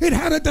Pentecost, it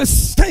had a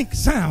distinct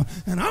sound.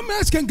 And I'm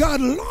asking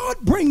God, Lord,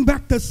 bring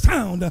back the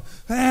sound.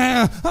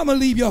 I'm going to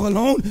leave y'all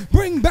alone.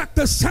 Bring back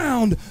the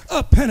sound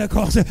of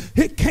Pentecost.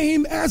 It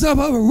came as of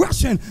a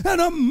rushing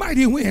and a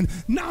mighty wind.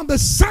 Now the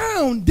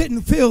sound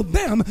didn't fill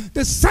them.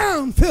 The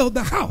sound filled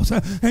the house.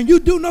 And you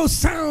do know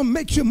sound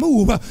makes you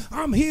move.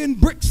 I'm hearing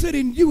brick York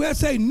City,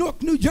 USA,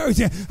 Newark, New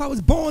Jersey. I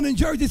was born in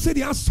Jersey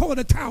City. I saw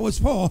the towers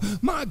fall.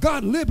 My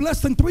God, lived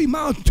less than 2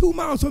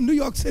 miles from New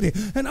York City.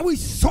 And we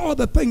saw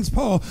the things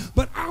fall.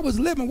 But I was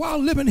while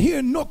living here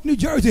in Newark, New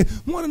Jersey,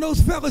 one of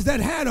those fellas that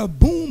had a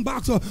boom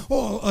box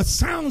or a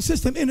sound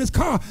system in his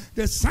car.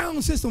 The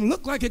sound system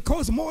looked like it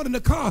cost more than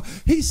the car.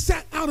 He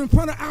sat out in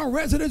front of our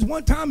residence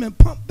one time and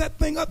pumped that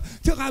thing up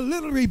till I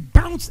literally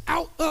bounced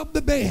out of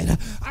the bed.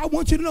 I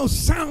want you to know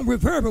sound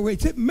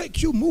reverberates. It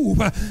makes you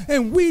move.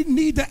 And we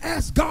need to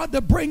ask God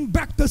to bring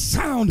back the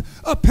sound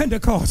of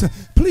Pentecost.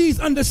 Please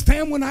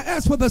understand, when I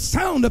ask for the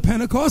sound of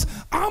Pentecost,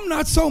 I'm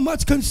not so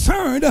much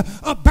concerned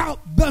about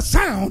the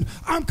sound.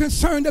 I'm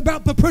concerned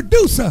about the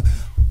producer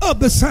of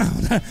the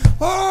sound.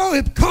 Oh,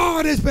 if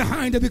God is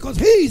behind it, because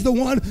he's the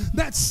one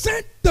that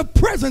sent the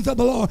presence of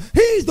the Lord.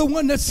 He's the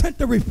one that sent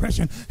the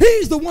refreshing.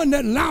 He's the one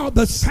that allowed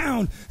the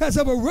sound as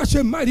of a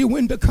rushing mighty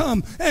wind to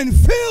come and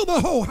fill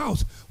the whole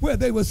house where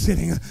they were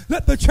sitting.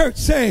 Let the church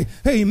say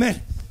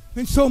amen.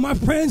 And so, my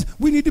friends,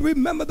 we need to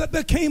remember that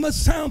there came a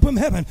sound from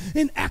heaven.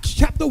 In Acts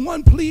chapter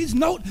 1, please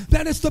note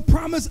that it's the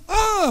promise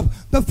of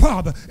the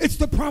Father. It's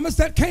the promise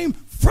that came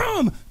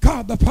from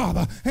God the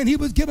Father. And he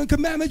was given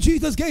commandment.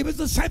 Jesus gave his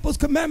disciples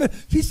commandment.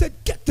 He said,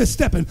 get to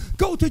stepping.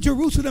 Go to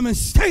Jerusalem and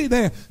stay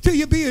there till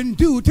you be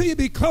endued, till you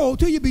be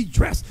clothed, till you be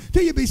dressed,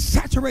 till you be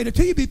saturated,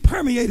 till you be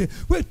permeated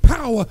with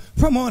power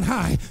from on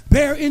high.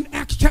 There in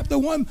Acts chapter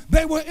 1,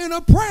 they were in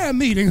a prayer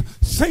meeting.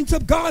 Saints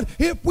of God,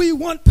 if we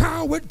want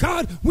power with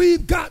God,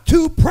 we've got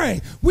to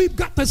pray. We've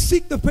got to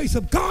seek the face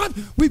of God.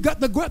 We've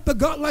got to go after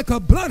God like a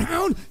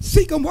bloodhound.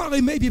 Seek him while he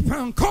may be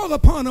found. Call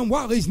upon him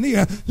while he's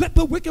near. Let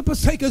the wicked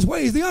forsake his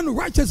ways, the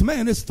unrighteous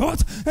man his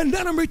thoughts, and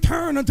let him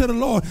return unto the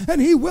Lord.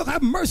 And he will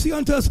have mercy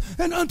unto us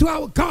and unto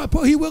our God,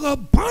 for he will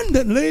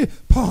abundantly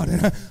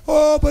pardon.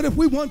 Oh, but if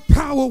we want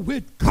power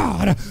with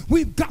God,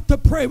 we've got to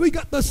pray. We've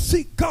got to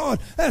seek God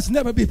as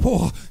never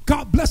before.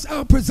 God bless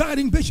our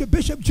presiding bishop,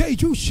 Bishop J.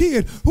 Drew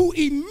Sheard, who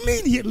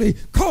immediately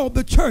called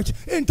the church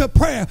into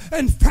prayer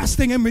and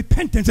fasting and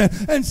repentance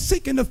and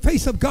seeking the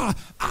face of God.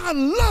 I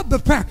love the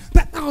fact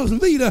that our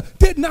leader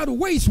did not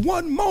waste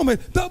one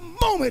moment. The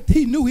moment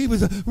he knew he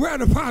was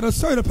ratified or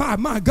certified,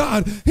 my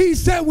God, he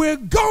said, we're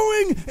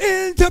going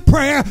into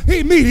prayer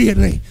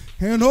immediately.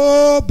 And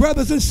oh,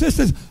 brothers and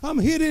sisters, I'm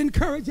here to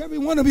encourage every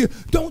one of you.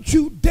 Don't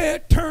you dare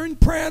turn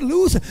prayer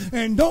loose,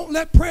 and don't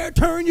let prayer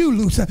turn you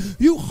loose.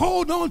 You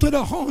hold on to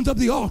the horns of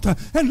the altar,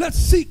 and let's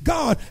seek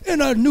God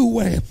in a new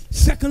way.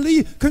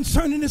 Secondly,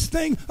 concerning this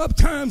thing of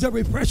times of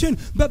refreshing,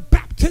 the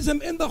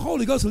baptism in the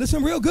Holy Ghost.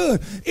 Listen real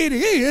good. It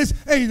is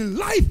a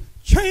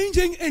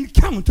life-changing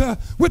encounter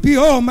with the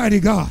Almighty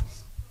God.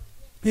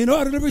 In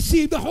order to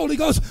receive the Holy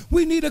Ghost,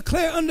 we need a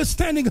clear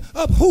understanding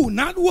of who,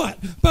 not what,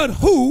 but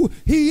who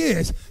he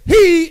is.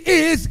 He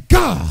is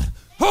God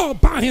all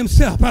by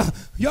himself.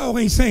 Y'all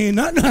ain't saying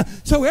nothing.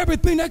 So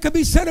everything that can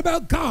be said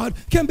about God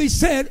can be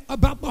said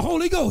about the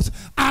Holy Ghost.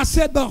 I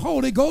said the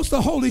Holy Ghost,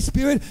 the Holy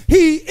Spirit,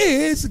 he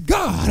is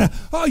God.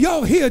 Are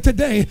y'all here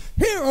today?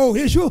 Hear, O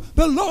Israel,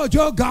 the Lord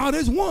your God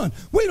is one.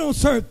 We don't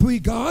serve three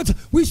gods.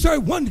 We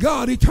serve one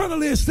God,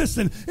 eternally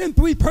existing in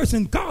three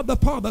persons, God the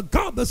Father,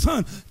 God the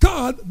Son,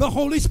 God the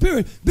Holy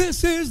Spirit.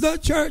 This is the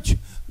church.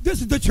 This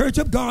is the church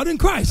of God in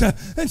Christ.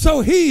 And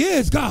so he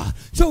is God.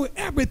 So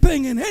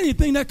everything and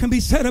anything that can be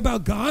said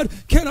about God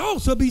can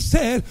also be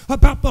said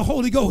about the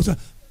Holy Ghost.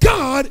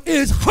 God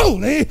is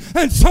holy,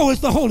 and so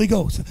is the Holy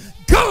Ghost.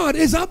 God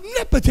is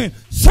omnipotent,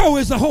 so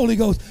is the Holy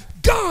Ghost.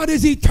 God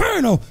is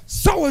eternal,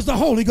 so is the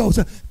Holy Ghost.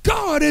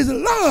 God is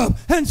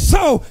love, and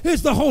so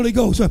is the Holy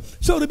Ghost.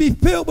 So to be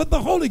filled with the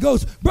Holy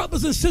Ghost,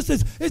 brothers and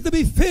sisters, is to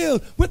be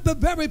filled with the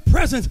very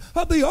presence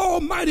of the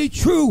almighty,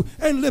 true,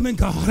 and living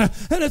God.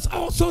 And it's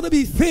also to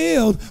be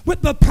filled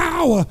with the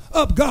power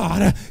of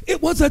God.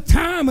 It was a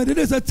time, and it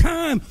is a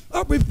time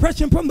of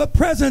refreshing from the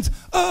presence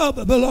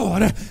of the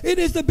Lord. It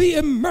is to be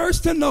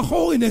immersed in the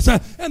holiness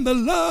and the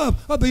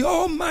love of the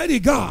almighty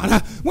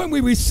God. When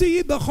we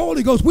receive the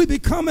Holy Ghost, we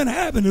become an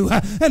avenue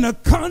and a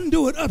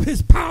conduit of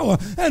his power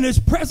and his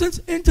presence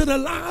into the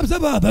lives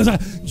of others.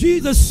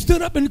 Jesus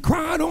stood up and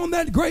cried on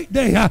that great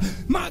day.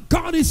 My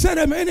God, he said,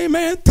 if any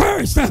man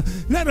thirst,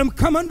 let him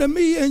come unto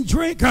me and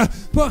drink.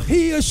 For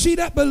he or she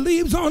that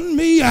believes on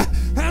me,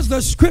 as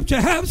the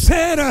scripture have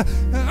said,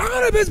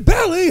 out of his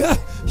belly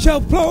shall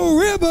flow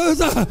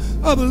rivers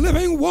of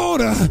living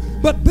water.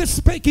 But this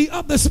spake he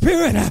of the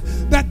Spirit,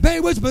 that they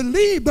which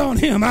believed on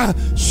him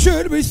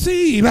should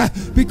receive,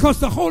 because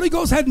the Holy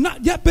Ghost had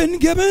not yet been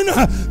given,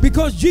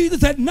 because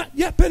Jesus had not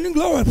yet been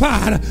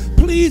glorified.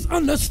 Please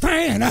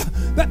understand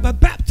that the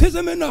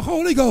baptism in the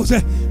Holy Ghost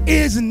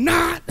is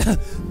not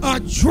a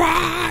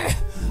dry,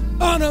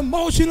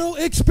 unemotional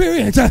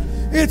experience.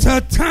 It's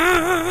a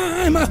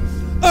time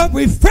of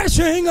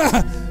refreshing.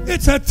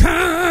 It's a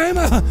time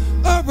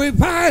of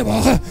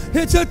revival.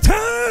 It's a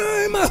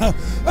time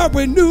of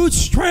renewed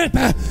strength.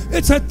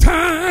 It's a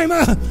time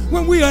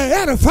when we are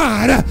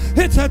edified.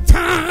 It's a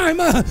time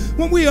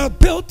when we are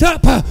built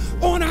up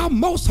on our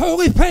most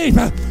holy faith.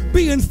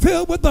 being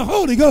filled with the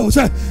Holy Ghost,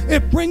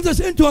 it brings us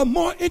into a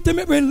more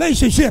intimate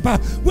relationship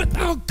with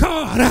our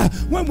God.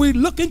 When we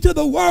look into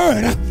the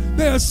Word,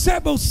 there are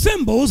several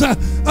symbols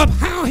of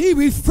how He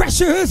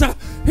refreshes,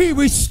 He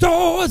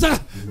restores,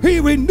 He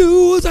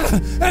renews,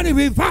 and He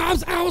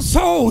revives our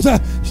souls.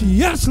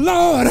 Yes,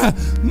 Lord,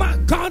 my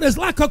God is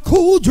like a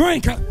cool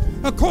drink.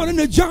 According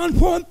to John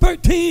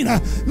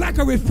 4:13, like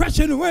a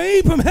refreshing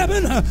rain from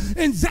heaven.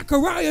 In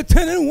Zechariah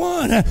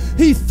 10:1,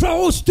 He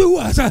flows through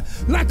us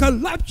like a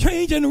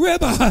life-changing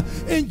river.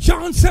 In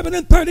John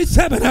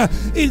 7:37,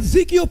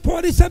 Ezekiel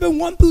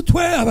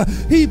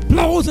 47:1-12, He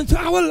blows into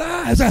our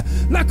lives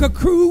like a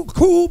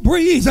cool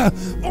breeze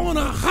on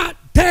a hot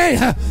day,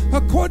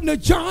 according to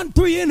John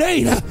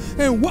 3:8.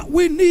 And what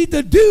we need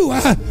to do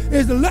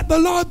is let the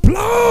Lord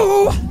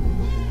blow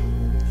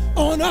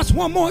on us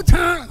one more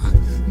time.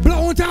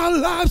 Blow into our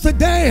lives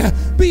today.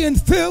 Being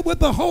filled with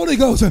the Holy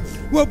Ghost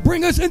will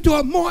bring us into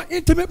a more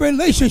intimate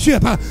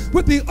relationship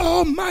with the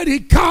Almighty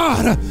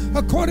God,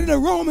 according to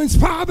Romans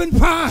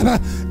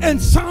 5:5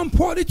 and Psalm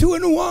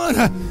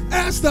 42:1.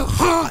 As the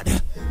heart,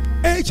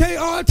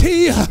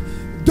 H-A-R-T,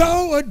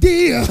 doe or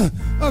deer,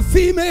 a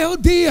female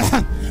deer,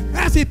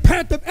 as he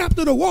panteth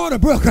after the water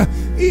brook,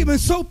 even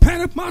so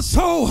panteth my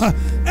soul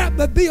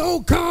after thee,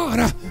 O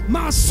God.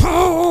 My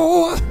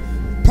soul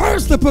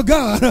thirsteth for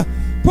God,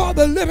 for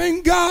the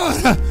living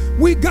God.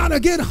 We gotta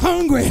get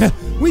hungry.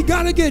 We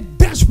gotta get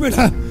desperate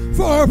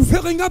for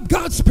filling up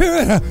God's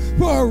Spirit,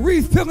 for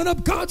refilling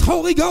up God's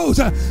Holy Ghost,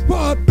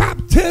 for a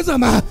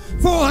baptism,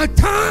 for a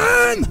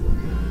time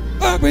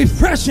of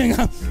refreshing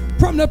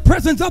from the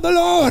presence of the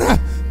Lord.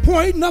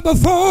 Point number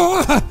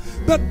 4,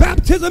 the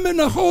baptism in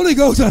the Holy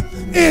Ghost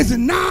is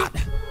not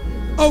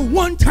a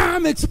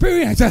one-time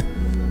experience.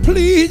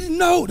 Please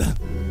note,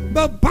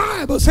 the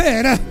Bible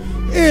said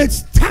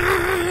it's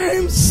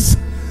times,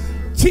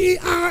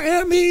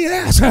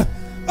 T-I-M-E-S,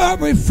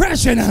 of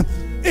refreshing.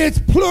 It's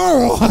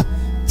plural.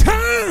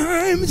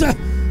 Times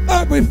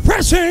of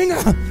refreshing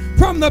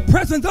from the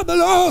presence of the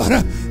Lord.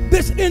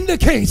 This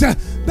indicates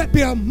that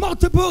there are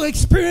multiple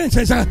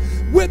experiences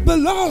with the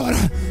Lord,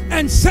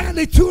 and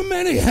sadly too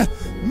many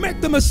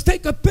make the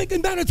mistake of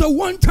thinking that it's a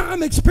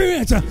one-time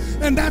experience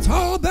and that's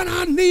all that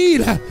I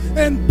need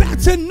and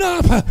that's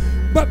enough.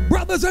 But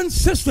brothers and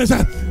sisters,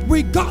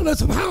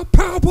 regardless of how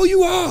powerful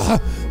you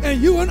are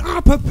and you and I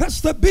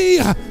profess to be,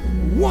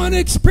 one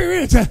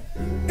experience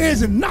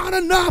is not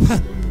enough.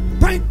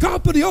 Thank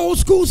God for the old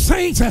school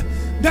saints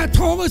that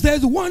told us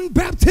there's one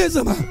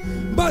baptism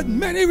but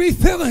many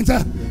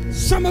refillings.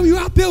 Some of you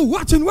out there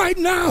watching right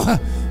now,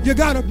 you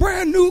got a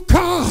brand new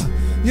car,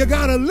 you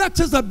got a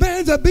Lexus, a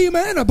Benz, a Beamer,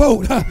 and a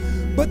boat.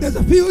 But there's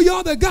a few of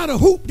y'all that got a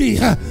hoopty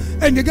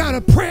and you got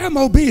a prayer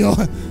mobile.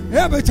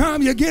 Every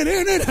time you get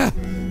in it,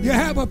 you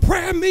have a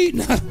prayer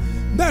meeting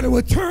that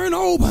will turn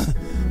over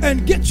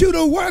and get you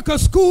to work or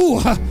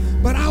school.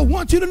 But I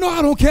want you to know,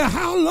 I don't care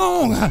how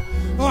long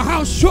or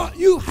how short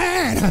you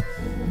had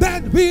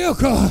that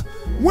vehicle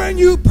when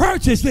you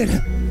purchased it,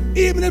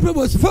 even if it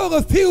was full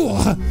of fuel,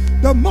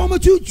 the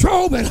moment you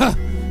drove it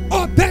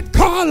up that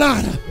car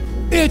lot,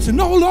 it's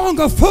no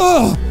longer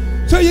full.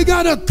 So you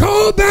got to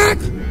go back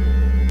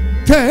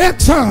to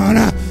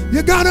Exxon.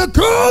 You got to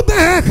go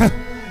back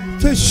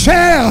to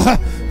Shell.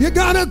 You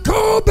got to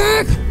go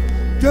back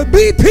to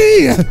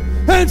BP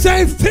and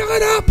say, fill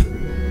it up.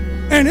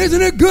 And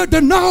isn't it good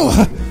to know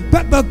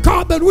that the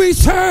God that we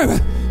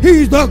serve,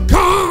 He's the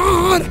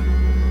God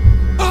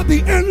of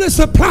the endless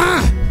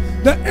supply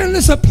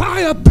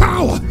of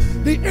power,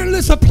 the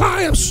endless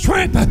supply of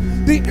strength,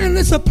 the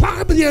endless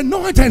supply of the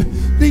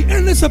anointing, the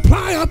endless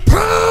supply of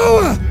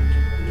power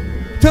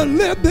to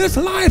live this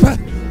life,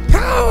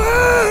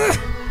 power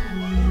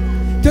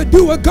to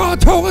do what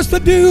God told us to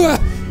do.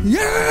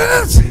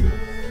 Yes,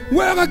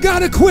 well, I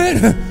gotta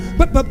quit,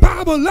 but the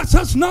Bible lets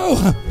us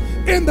know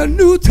in the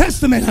New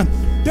Testament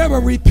there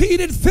were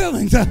repeated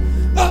fillings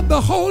of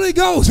the Holy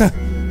Ghost.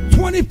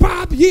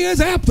 25 years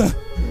after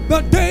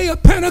the day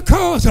of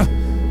Pentecost,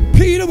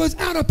 Peter was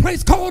at a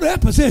place called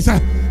Ephesus,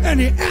 and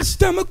he asked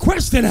them a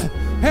question: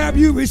 have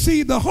you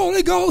received the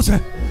Holy Ghost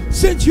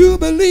since you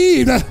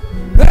believed?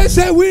 They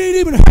said, we ain't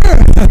even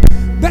heard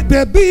that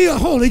there be a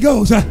Holy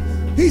Ghost.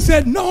 He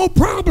said, no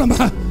problem,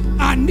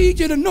 I need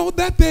you to know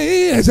that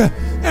there is.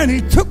 And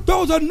he took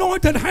those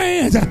anointed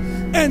hands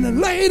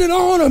and laid it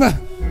on them,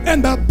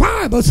 and the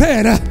Bible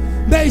said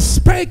they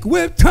spake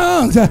with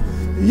tongues.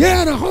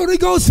 Yeah, the Holy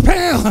Ghost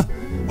fell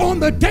on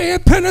the day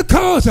of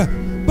Pentecost,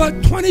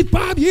 but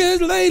 25 years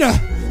later,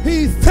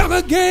 he fell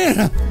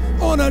again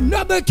on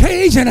another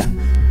occasion.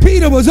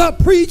 Peter was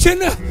up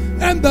preaching,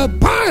 and the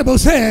Bible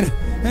said,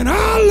 and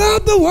I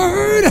love the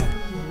word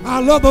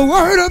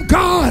of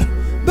God.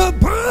 The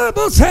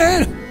Bible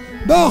said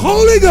the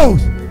Holy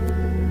Ghost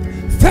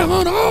fell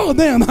on all of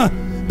them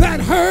that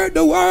heard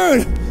the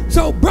word.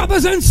 So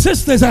brothers and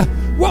sisters,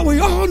 what we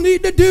all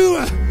need to do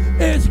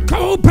is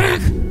go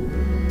back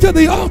to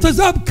the altars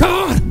of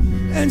God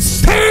and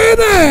stay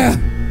there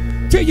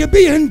till you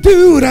be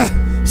endued.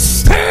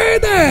 Stay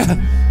there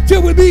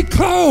till we be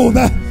clothed.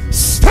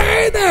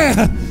 Stay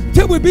there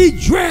till we be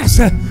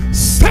dressed.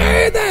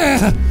 stay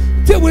there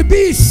till we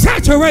be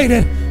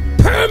saturated,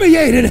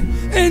 permeated,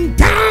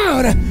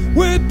 endowed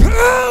with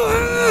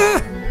power.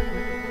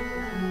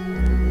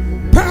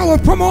 Power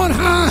from on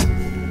high.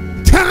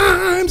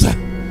 Times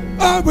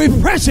of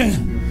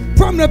refreshing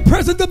from the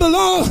presence of the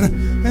Lord.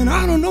 And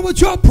I don't know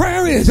what your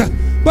prayer is,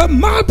 but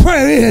my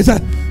prayer is,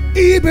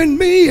 even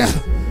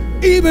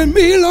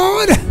me,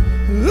 Lord,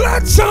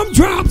 let some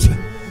drops,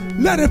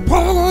 let it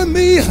fall on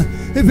me.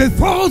 If it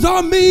falls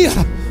on me,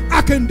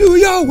 I can do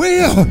your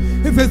will.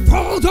 If it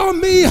falls on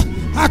me,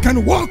 I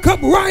can walk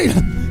upright.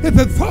 If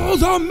it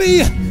falls on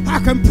me, I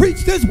can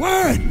preach this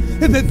word.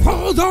 If it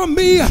falls on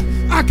me,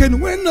 I can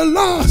win the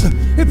lost.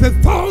 If it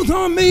falls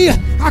on me,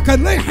 I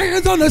can lay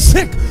hands on the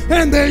sick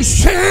and they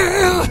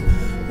shall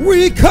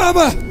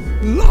recover.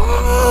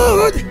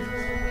 Lord,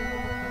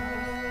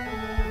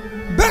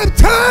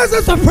 baptize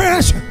us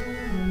afresh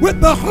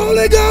with the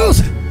Holy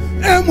Ghost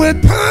and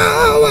with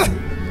power.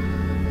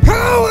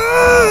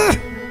 Power.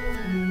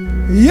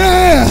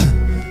 Yeah.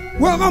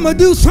 Well, I'm going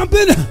to do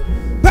something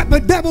that the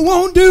devil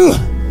won't do.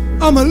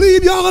 I'm going to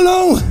leave y'all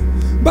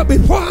alone. But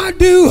before I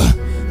do,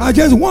 I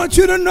just want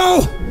you to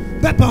know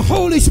that the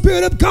Holy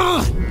Spirit of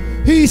God,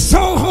 he's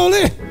so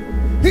holy.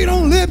 He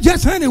don't live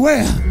just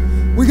anywhere.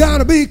 We got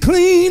to be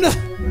clean.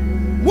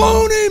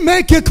 Won't he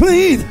make you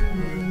clean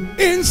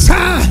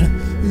inside?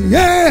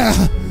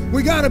 Yeah.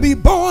 We got to be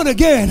born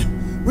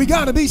again. We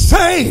got to be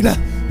saved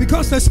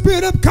because the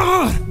Spirit of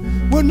God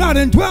will not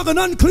indwell an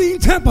unclean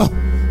temple.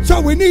 So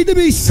we need to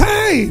be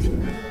saved.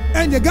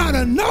 And you got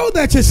to know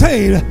that you're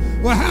saved.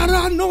 Well, how do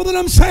I know that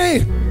I'm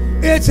saved?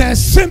 It's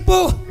as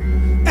simple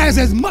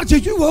as much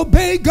as you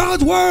obey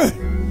God's word.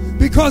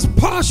 Because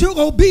partial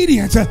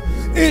obedience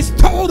is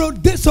total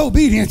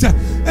disobedience.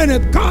 And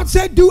if God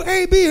said do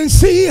A, B, and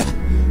C,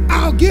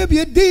 I'll give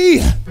you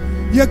D.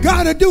 You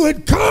got to do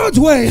it God's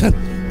way.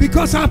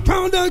 Because I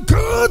found out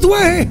God's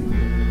way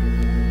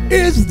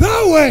is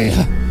the way.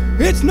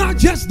 It's not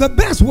just the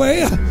best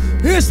way.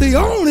 It's the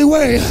only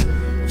way.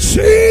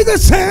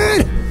 Jesus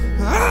said,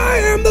 I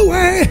am the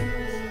way,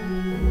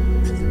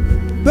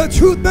 the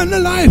truth, and the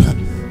life.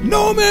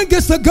 No man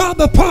gets to God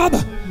the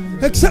Father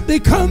except they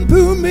come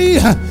through me.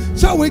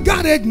 So we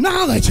got to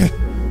acknowledge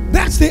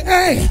that's the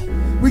A.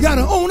 We got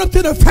to own up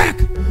to the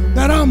fact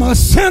that I'm a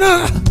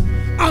sinner,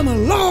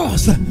 I'm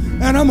lost,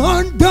 and I'm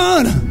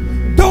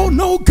undone. Don't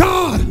know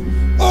God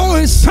or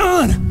his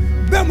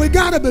son. Then we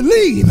got to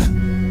believe.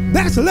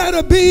 That's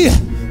letter B.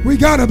 We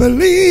got to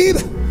believe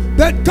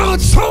that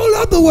God so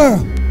loved the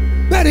world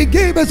that he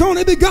gave his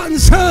only begotten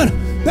son,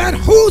 that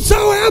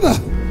whosoever.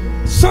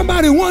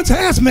 Somebody once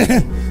asked me,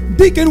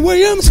 Deacon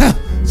Williams,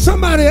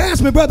 somebody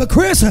asked me, Brother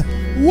Chris,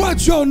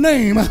 what's your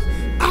name?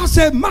 I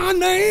said, my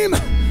name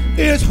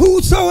is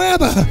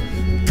whosoever.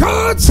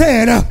 God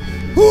said,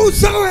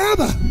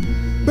 whosoever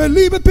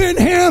believeth in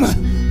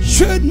him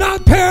should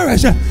not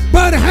perish,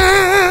 but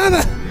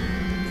have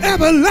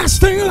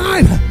everlasting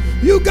life.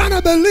 You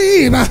gotta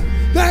believe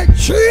that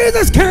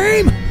Jesus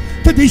came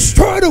to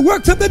destroy the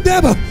works of the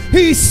devil.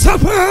 He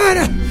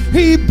suffered,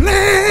 he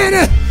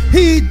bled,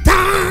 he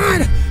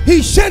died,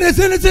 he shed his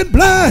innocent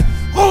blood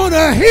on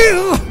a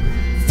hill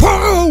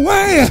far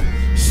away.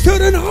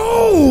 Stood an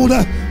old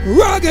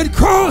rugged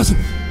cross,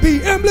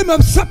 the emblem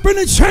of suffering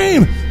and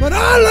shame. But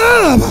I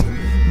love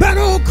that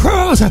old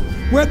cross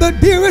where the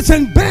dearest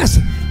and best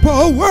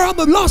for a world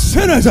of lost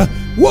sinners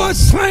was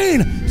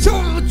slain. So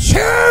I'll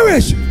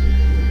cherish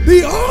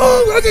the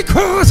old rugged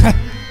cross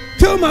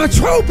till my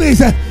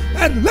trophies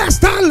at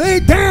last I lay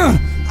down.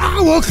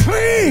 I will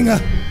cling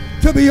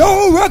to the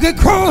old rugged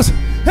cross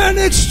and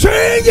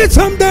exchange it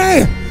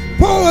someday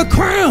for a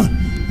crown.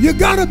 You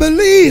gotta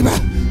believe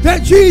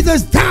that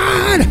Jesus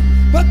died,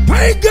 but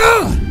thank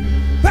God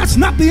that's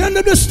not the end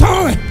of the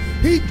story.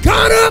 He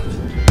got up.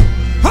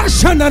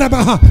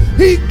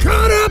 He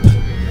got up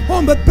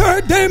on the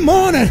third day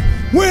morning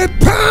with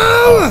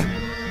power.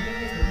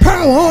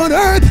 Power on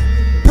earth,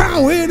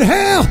 power in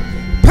hell,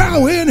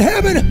 power in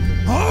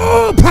heaven,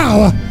 all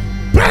power.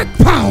 Black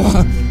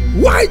power,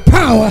 white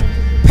power,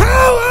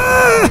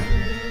 power.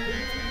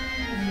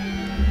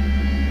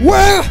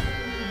 Well,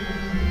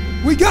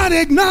 we got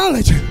to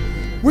acknowledge,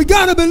 we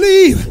got to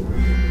believe,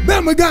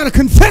 then we got to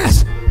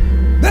confess.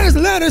 There's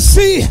letter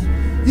C.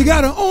 You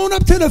got to own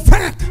up to the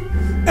fact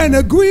and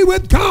agree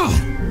with God.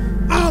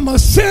 I'm a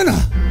sinner.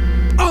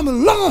 I'm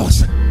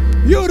lost.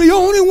 You're the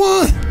only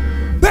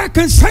one that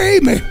can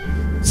save me.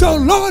 So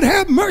Lord,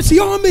 have mercy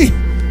on me.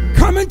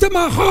 Come into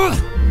my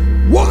heart.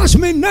 Wash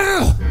me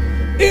now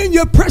in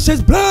your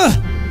precious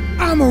blood.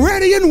 I'm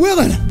ready and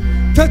willing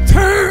to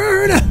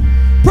turn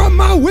from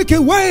my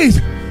wicked ways.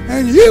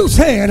 And you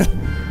said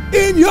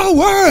in your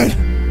word,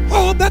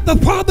 all that the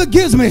Father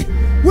gives me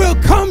will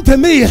come to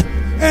me,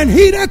 and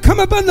he that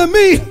cometh unto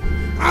me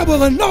I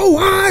will in no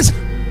wise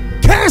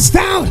cast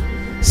out.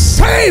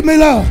 Save me,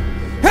 Lord.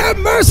 Have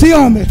mercy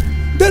on me.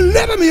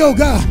 Deliver me, oh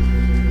God.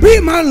 Be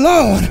my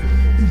Lord.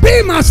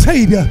 Be my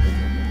Savior.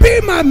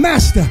 Be my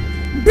Master.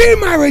 Be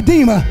my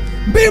Redeemer.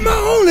 Be my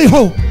only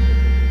hope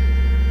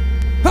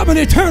of an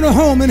eternal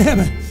home in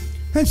heaven.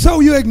 And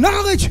so you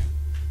acknowledge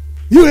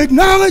you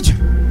acknowledge,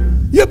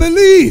 you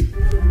believe,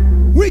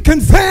 we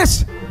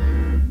confess,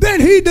 then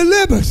he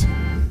delivers.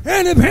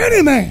 And if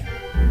any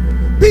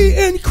man be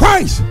in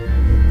Christ,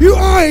 you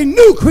are a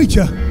new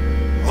creature.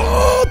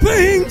 All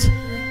things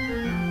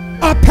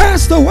are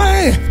passed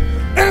away,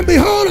 and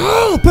behold,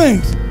 all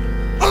things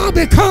are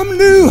become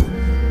new.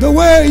 The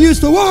way I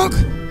used to walk,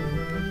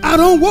 I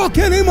don't walk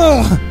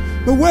anymore.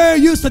 The way I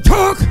used to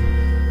talk,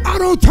 I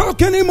don't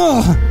talk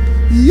anymore.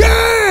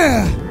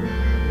 Yeah!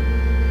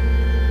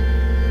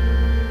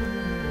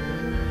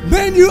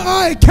 Then you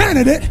are a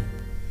candidate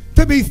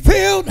to be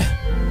filled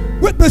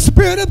with the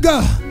Spirit of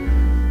God.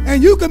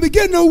 And you can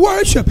begin to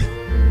worship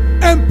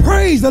and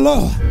praise the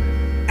Lord.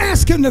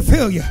 Ask him to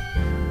fill you.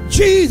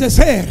 Jesus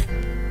said,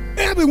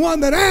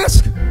 everyone that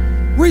asks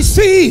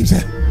receives.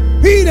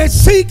 He that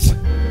seeks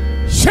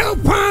shall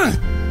find.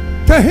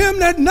 To him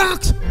that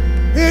knocks,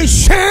 it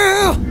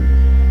shall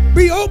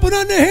be open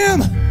unto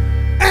him.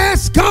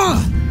 Ask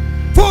God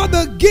for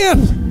the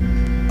gift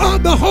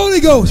of the Holy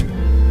Ghost.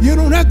 You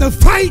don't have to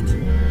fight.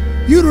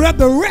 You don't have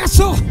to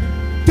wrestle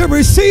to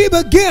receive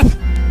a gift.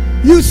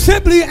 You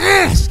simply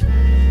ask.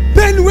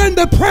 Then when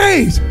the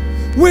praise,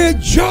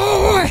 with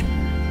joy,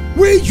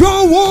 we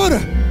draw water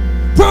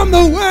from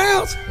the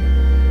wells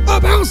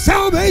of our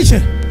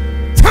salvation.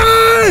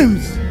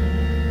 Times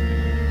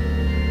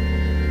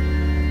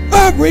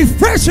of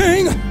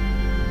refreshing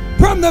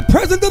from the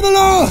presence of the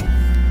Lord.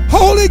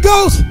 Holy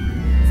Ghost,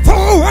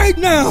 fall right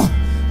now.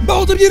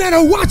 Those of you that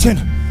are watching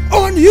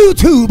on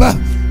YouTube,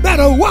 that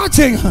are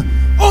watching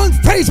on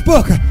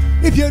Facebook,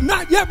 if you're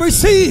not yet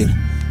received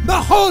the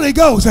Holy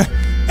Ghost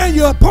and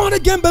you're a born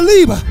again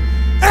believer,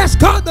 ask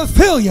God to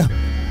fill you.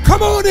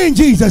 Come on in,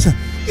 Jesus.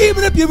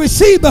 Even if you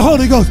receive the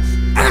Holy Ghost,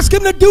 ask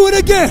him to do it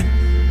again.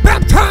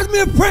 Baptize me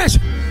afresh.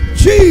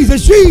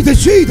 Jesus,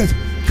 Jesus, Jesus.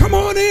 Come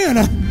on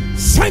in.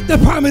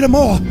 Sanctify me the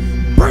more.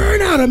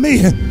 Burn out of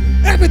me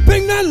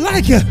everything not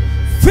like you.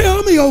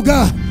 Fill me, oh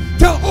God,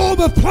 to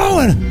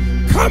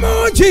overflowing. Come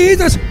on,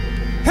 Jesus.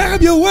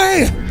 Have your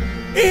way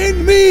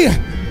in me.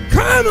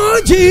 Come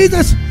on,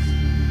 Jesus.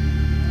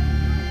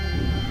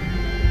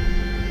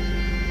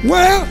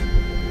 Well,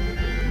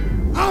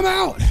 I'm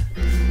out.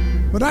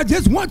 But I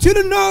just want you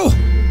to know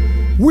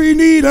we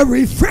need a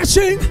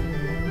refreshing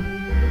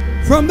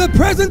from the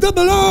presence of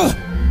the Lord.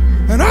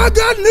 And I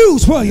got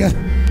news for you.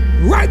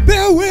 Right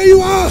there where you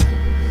are,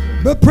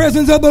 the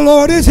presence of the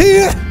Lord is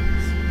here.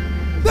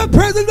 The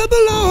presence of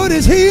the Lord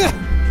is here.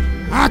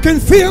 I can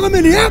feel him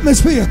in the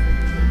atmosphere.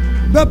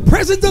 The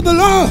presence of the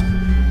Lord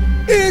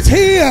is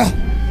here.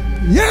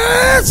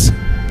 Yes,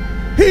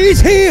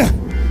 he's here.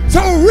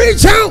 So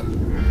reach out.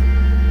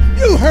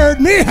 You heard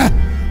me.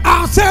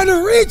 I said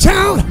reach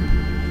out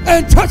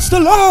and touch the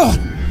Lord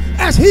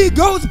as he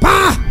goes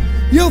by.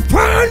 You'll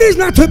find he's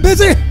not too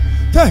busy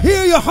to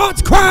hear your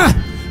heart's cry.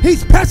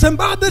 He's passing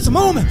by this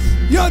moment.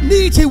 Your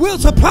needs he will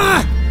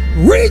supply.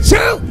 Reach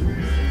out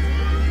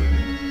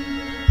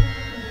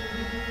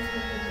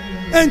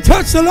and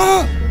touch the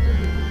Lord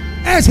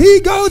as he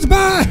goes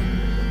by.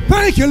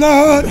 Thank you,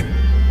 Lord.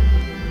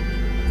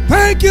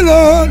 Thank you,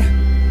 Lord.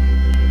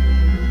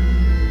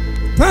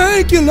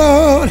 Thank you,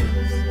 Lord.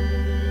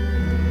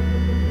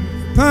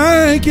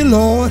 Thank you,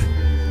 Lord.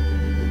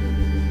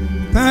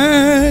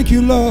 Thank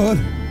you, Lord.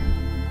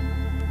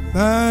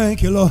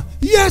 Thank you, Lord.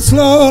 Yes,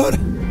 Lord.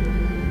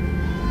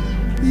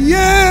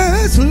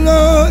 Yes,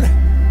 Lord.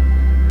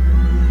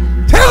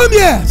 Tell him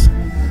yes.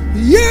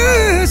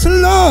 Yes,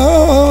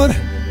 Lord.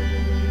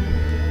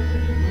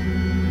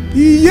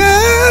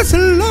 Yes,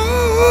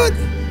 Lord.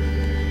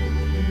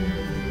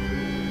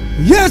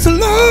 Yes,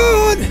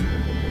 Lord.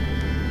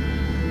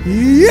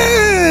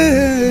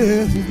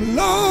 Yes,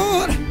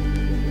 Lord.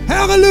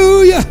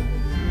 Hallelujah.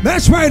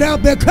 That's right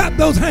out there. Clap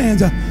those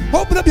hands.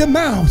 Open up your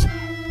mouths.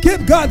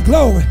 Give God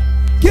glory.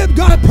 Give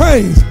God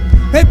praise.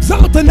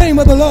 Exalt the name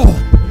of the Lord.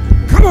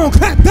 Come on,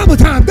 clap double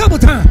time,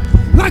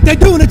 like they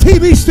do in the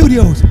TV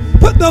studios.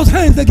 Put those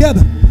hands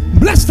together.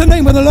 Bless the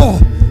name of the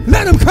Lord.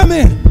 Let him come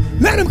in.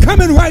 Let him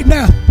come in right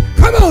now.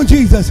 Come on,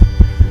 Jesus.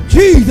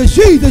 Jesus,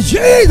 Jesus,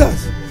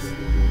 Jesus.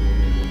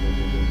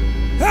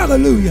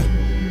 Hallelujah.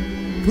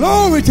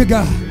 Glory to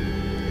God.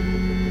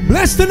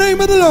 Bless the name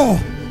of the Lord.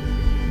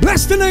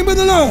 Bless the name of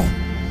the Lord.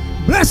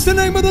 Bless the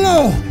name of the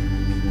Lord.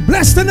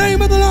 Bless the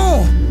name of the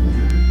Lord.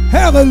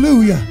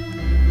 Hallelujah.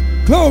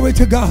 Glory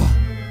to God.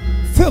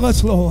 Fill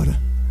us, Lord.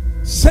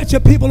 Set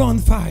your people on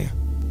fire.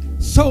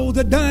 Souls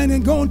are dying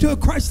and going to a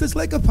Christless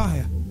lake of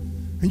fire.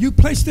 And you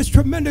place this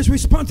tremendous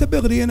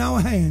responsibility in our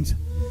hands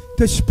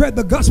to spread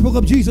the gospel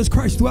of Jesus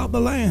Christ throughout the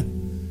land.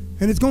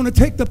 And it's going to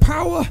take the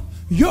power,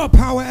 your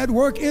power at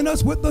work in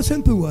us, with us,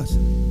 and through us,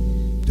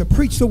 to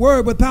preach the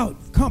word without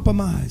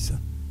compromise,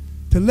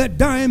 to let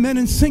dying men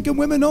and sinking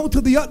women know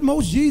to the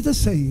utmost Jesus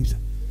saves.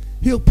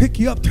 He'll pick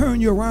you up,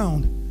 turn you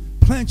around,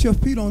 plant your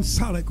feet on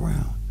solid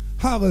ground.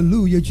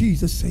 Hallelujah,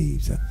 Jesus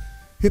saves.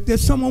 If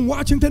there's someone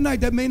watching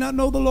tonight that may not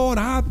know the Lord,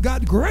 I've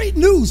got great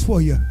news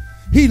for you.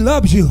 He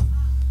loves you.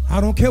 I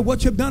don't care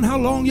what you've done, how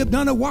long you've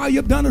done it, why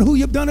you've done it, who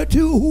you've done it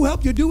to, who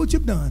helped you do what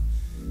you've done.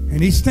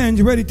 And he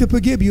stands ready to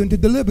forgive you and to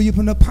deliver you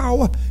from the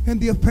power and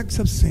the effects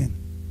of sin.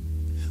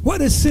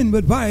 What is sin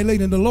but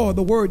violating the law,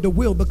 the word, the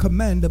will, the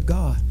command of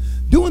God?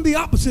 Doing the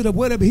opposite of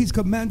whatever he's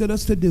commanded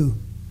us to do.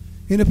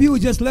 And if you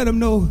would just let him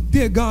know,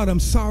 dear God, I'm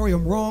sorry,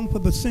 I'm wrong for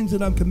the sins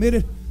that I'm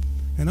committed,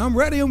 and I'm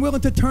ready and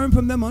willing to turn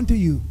from them unto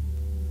you.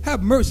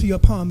 Have mercy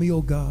upon me,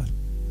 O God,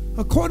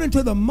 according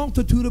to the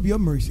multitude of your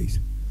mercies.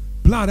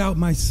 Blot out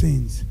my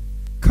sins.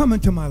 Come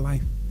into my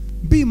life.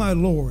 Be my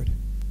Lord.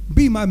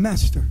 Be my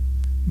master.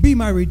 Be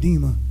my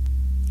redeemer.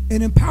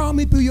 And empower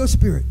me through your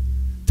spirit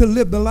to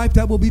live the life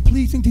that will be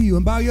pleasing to you.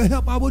 And by your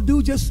help, I will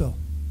do just so.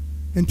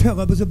 And tell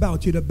others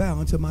about you the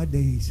balance of my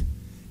days.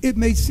 It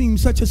may seem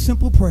such a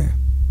simple prayer,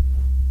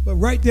 but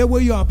right there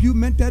where you are, if you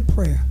meant that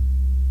prayer,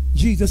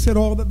 Jesus said,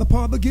 all that the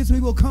Father gives me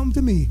will come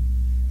to me.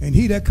 And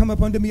he that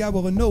cometh unto me, I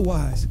will in no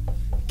wise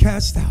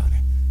cast out.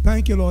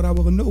 Thank you, Lord. I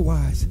will in no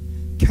wise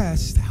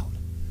cast out.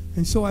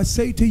 And so I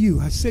say to you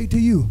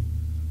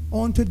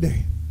on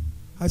today,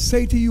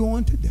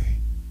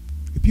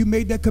 if you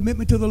made that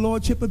commitment to the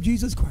Lordship of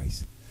Jesus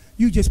Christ,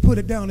 you just put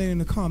it down there in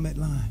the comment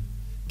line.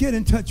 Get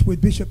in touch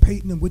with Bishop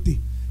Payton and with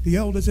the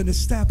elders and the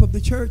staff of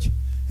the church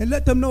and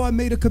let them know I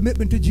made a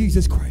commitment to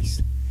Jesus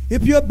Christ.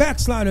 If you're a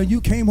backslider and you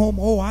came home,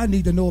 oh, I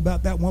need to know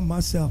about that one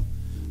myself.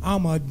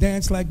 I'm going to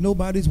dance like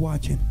nobody's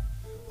watching.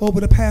 Over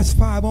the past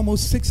 5,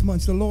 almost 6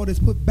 months, the Lord has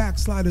put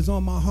backsliders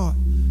on my heart.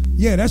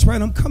 Yeah, that's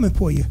right. I'm coming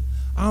for you.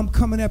 I'm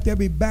coming after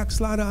every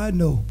backslider I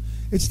know.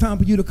 It's time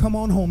for you to come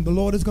on home. The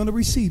Lord is going to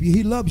receive you.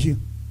 He loves you.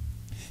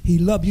 He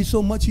loved you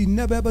so much he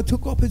never ever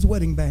took off his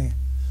wedding band.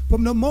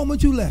 From the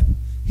moment you left,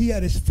 he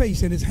had his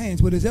face in his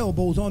hands with his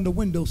elbows on the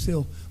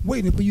windowsill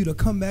waiting for you to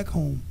come back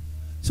home.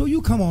 So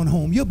you come on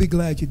home. You'll be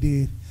glad you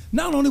did.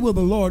 Not only will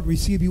the Lord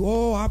receive you,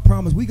 oh, I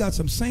promise, we got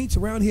some saints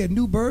around here at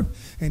New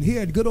Birth and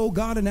here at good old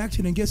God in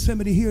Action in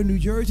Gethsemane here in New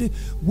Jersey.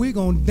 We're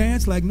going to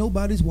dance like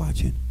nobody's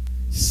watching.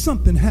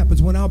 Something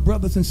happens when our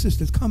brothers and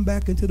sisters come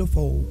back into the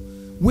fold.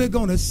 We're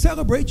going to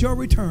celebrate your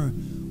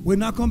return. We're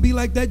not going to be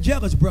like that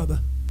jealous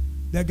brother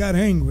that got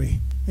angry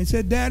and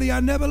said, Daddy, I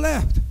never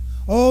left.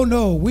 Oh,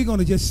 no, we're going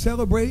to just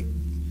celebrate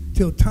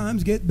till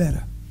times get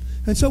better.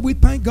 And so we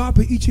thank God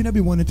for each and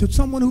every one. And to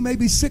someone who may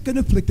be sick and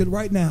afflicted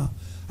right now,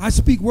 I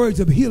speak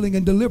words of healing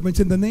and deliverance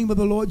in the name of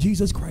the Lord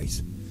Jesus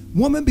Christ.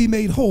 Woman, be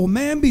made whole.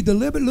 Man, be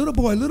delivered. Little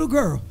boy, little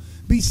girl,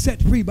 be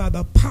set free by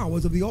the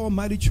powers of the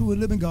almighty, true,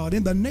 and living God.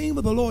 In the name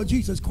of the Lord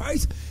Jesus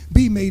Christ,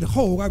 be made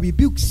whole. I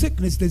rebuke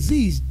sickness,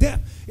 disease,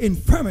 death,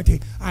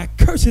 infirmity. I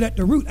curse it at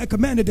the root. I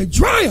command it to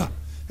dry up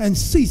and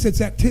cease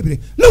its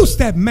activity. Loose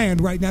that man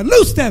right now.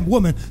 Loose that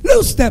woman.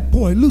 Loose that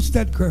boy. Loose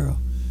that girl.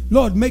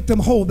 Lord, make them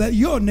whole that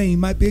your name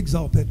might be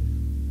exalted,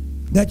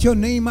 that your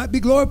name might be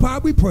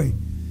glorified, we pray,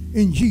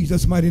 in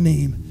Jesus' mighty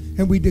name.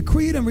 And we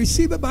decree it and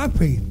receive it by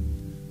faith.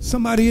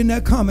 Somebody in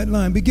that comment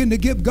line, begin to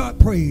give God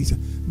praise.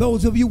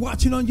 Those of you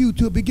watching on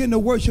YouTube, begin to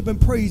worship and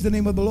praise the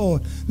name of the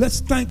Lord. Let's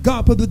thank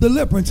God for the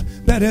deliverance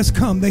that has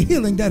come, the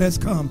healing that has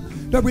come,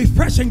 the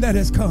refreshing that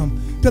has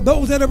come. To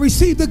those that have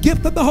received the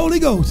gift of the Holy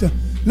Ghost,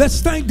 let's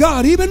thank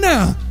God even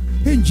now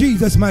in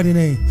Jesus' mighty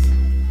name.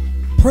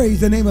 Praise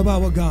the name of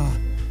our God.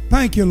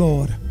 Thank you,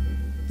 Lord.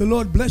 The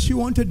Lord bless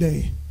you on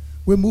today.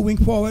 We're moving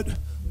forward.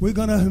 We're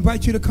going to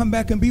invite you to come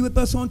back and be with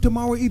us on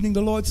tomorrow evening.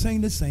 The Lord's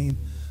saying the same.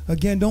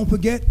 Again, don't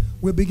forget,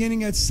 we're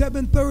beginning at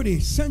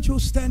 7:30 Central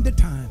Standard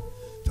Time.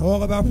 To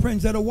all of our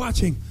friends that are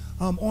watching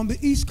on the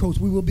East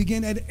Coast, we will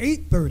begin at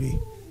 8:30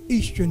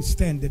 Eastern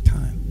Standard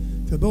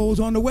Time. To those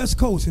on the West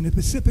Coast and the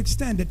Pacific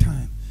Standard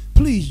Time,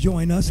 please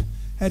join us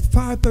at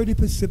 5:30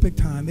 Pacific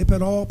Time, if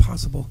at all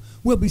possible.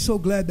 We'll be so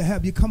glad to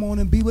have you come on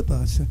and be with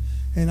us.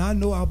 And I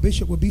know our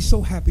bishop will be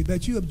so happy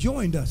that you have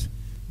joined us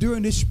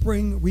during this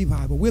spring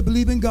revival. We're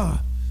believing God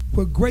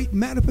for great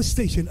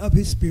manifestation of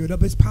his spirit,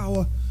 of his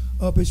power,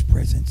 of his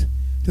presence.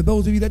 To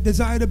those of you that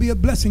desire to be a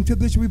blessing to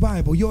this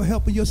revival, your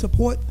help and your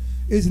support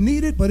is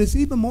needed, but it's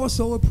even more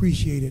so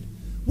appreciated.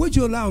 Would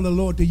you allow the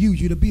Lord to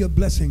use you to be a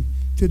blessing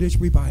to this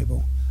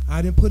revival?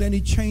 I didn't put any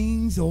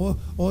chains or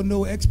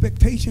no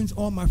expectations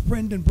on my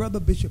friend and brother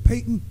Bishop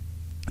Payton,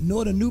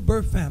 nor the New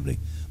Birth family.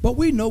 But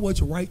we know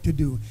what's right to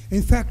do.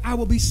 In fact, I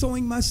will be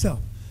sowing myself.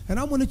 And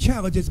I want to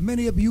challenge as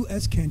many of you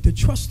as can to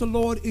trust the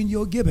Lord in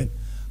your giving.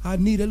 I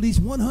need at least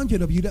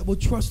 100 of you that will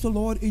trust the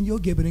Lord in your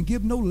giving and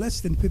give no less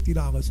than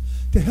 $50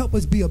 to help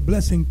us be a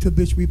blessing to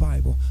this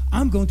revival.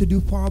 I'm going to do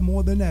far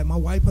more than that. My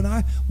wife and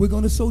I, we're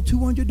going to sow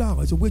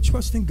 $200, and we're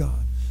trusting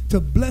God to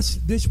bless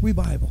this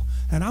revival.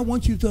 And I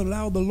want you to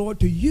allow the Lord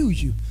to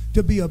use you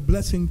to be a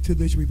blessing to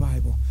this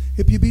revival.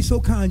 If you be so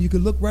kind, you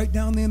can look right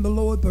down there in the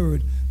lower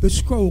third. The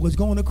scroll is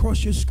going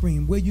across your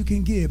screen where you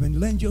can give and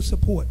lend your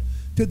support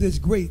to this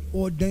great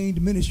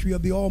ordained ministry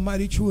of the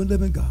almighty, true, and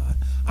living God.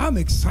 I'm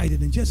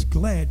excited and just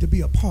glad to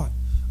be a part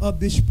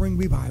of this spring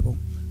revival.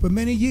 For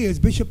many years,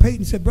 Bishop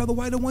Payton said, Brother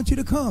White, I want you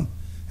to come.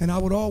 And I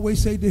would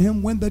always say to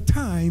him, when the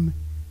time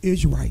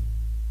is right.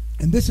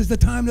 And this is the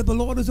time that the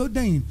Lord has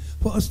ordained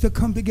for us to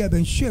come together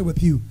and share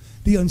with you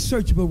the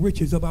unsearchable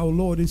riches of our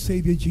Lord and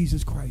Savior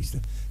Jesus Christ.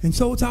 And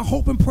so it's our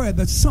hope and prayer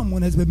that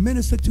someone has been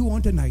ministered to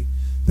on tonight,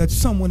 that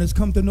someone has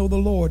come to know the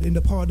Lord in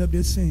the pardon of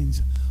their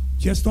sins.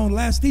 Just on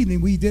last evening,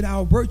 we did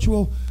our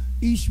virtual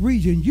East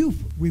Region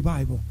Youth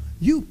Revival,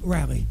 Youth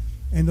Rally.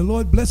 And the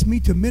Lord blessed me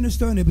to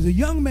minister, and there was a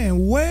young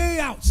man way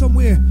out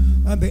somewhere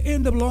on the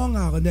end of Long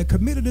Island that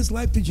committed his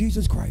life to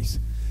Jesus Christ.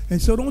 And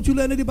so don't you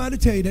let anybody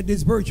tell you that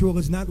this virtual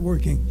is not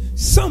working.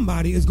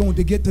 Somebody is going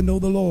to get to know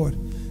the Lord.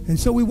 And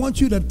so we want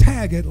you to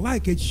tag it,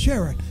 like it,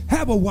 share it,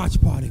 have a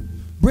watch party.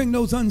 Bring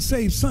those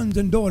unsaved sons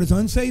and daughters,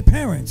 unsaved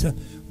parents,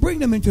 bring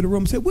them into the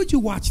room. Say, would you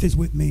watch this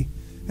with me?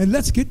 And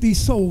let's get these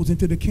souls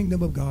into the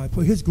kingdom of God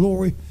for his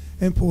glory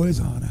and for his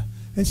honor.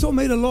 And so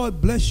may the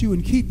Lord bless you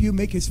and keep you,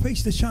 make his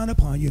face to shine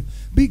upon you.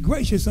 Be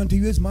gracious unto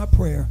you is my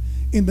prayer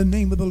in the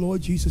name of the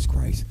Lord Jesus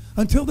Christ.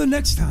 Until the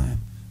next time,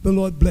 the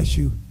Lord bless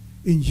you.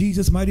 In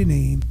Jesus' mighty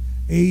name,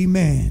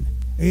 amen.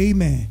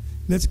 Amen.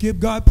 Let's give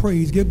God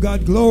praise. Give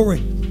God glory.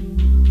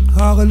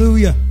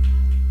 Hallelujah.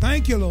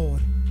 Thank you,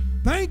 Lord.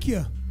 Thank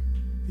you.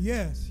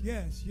 Yes,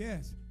 yes,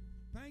 yes.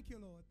 Thank you,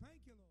 Lord.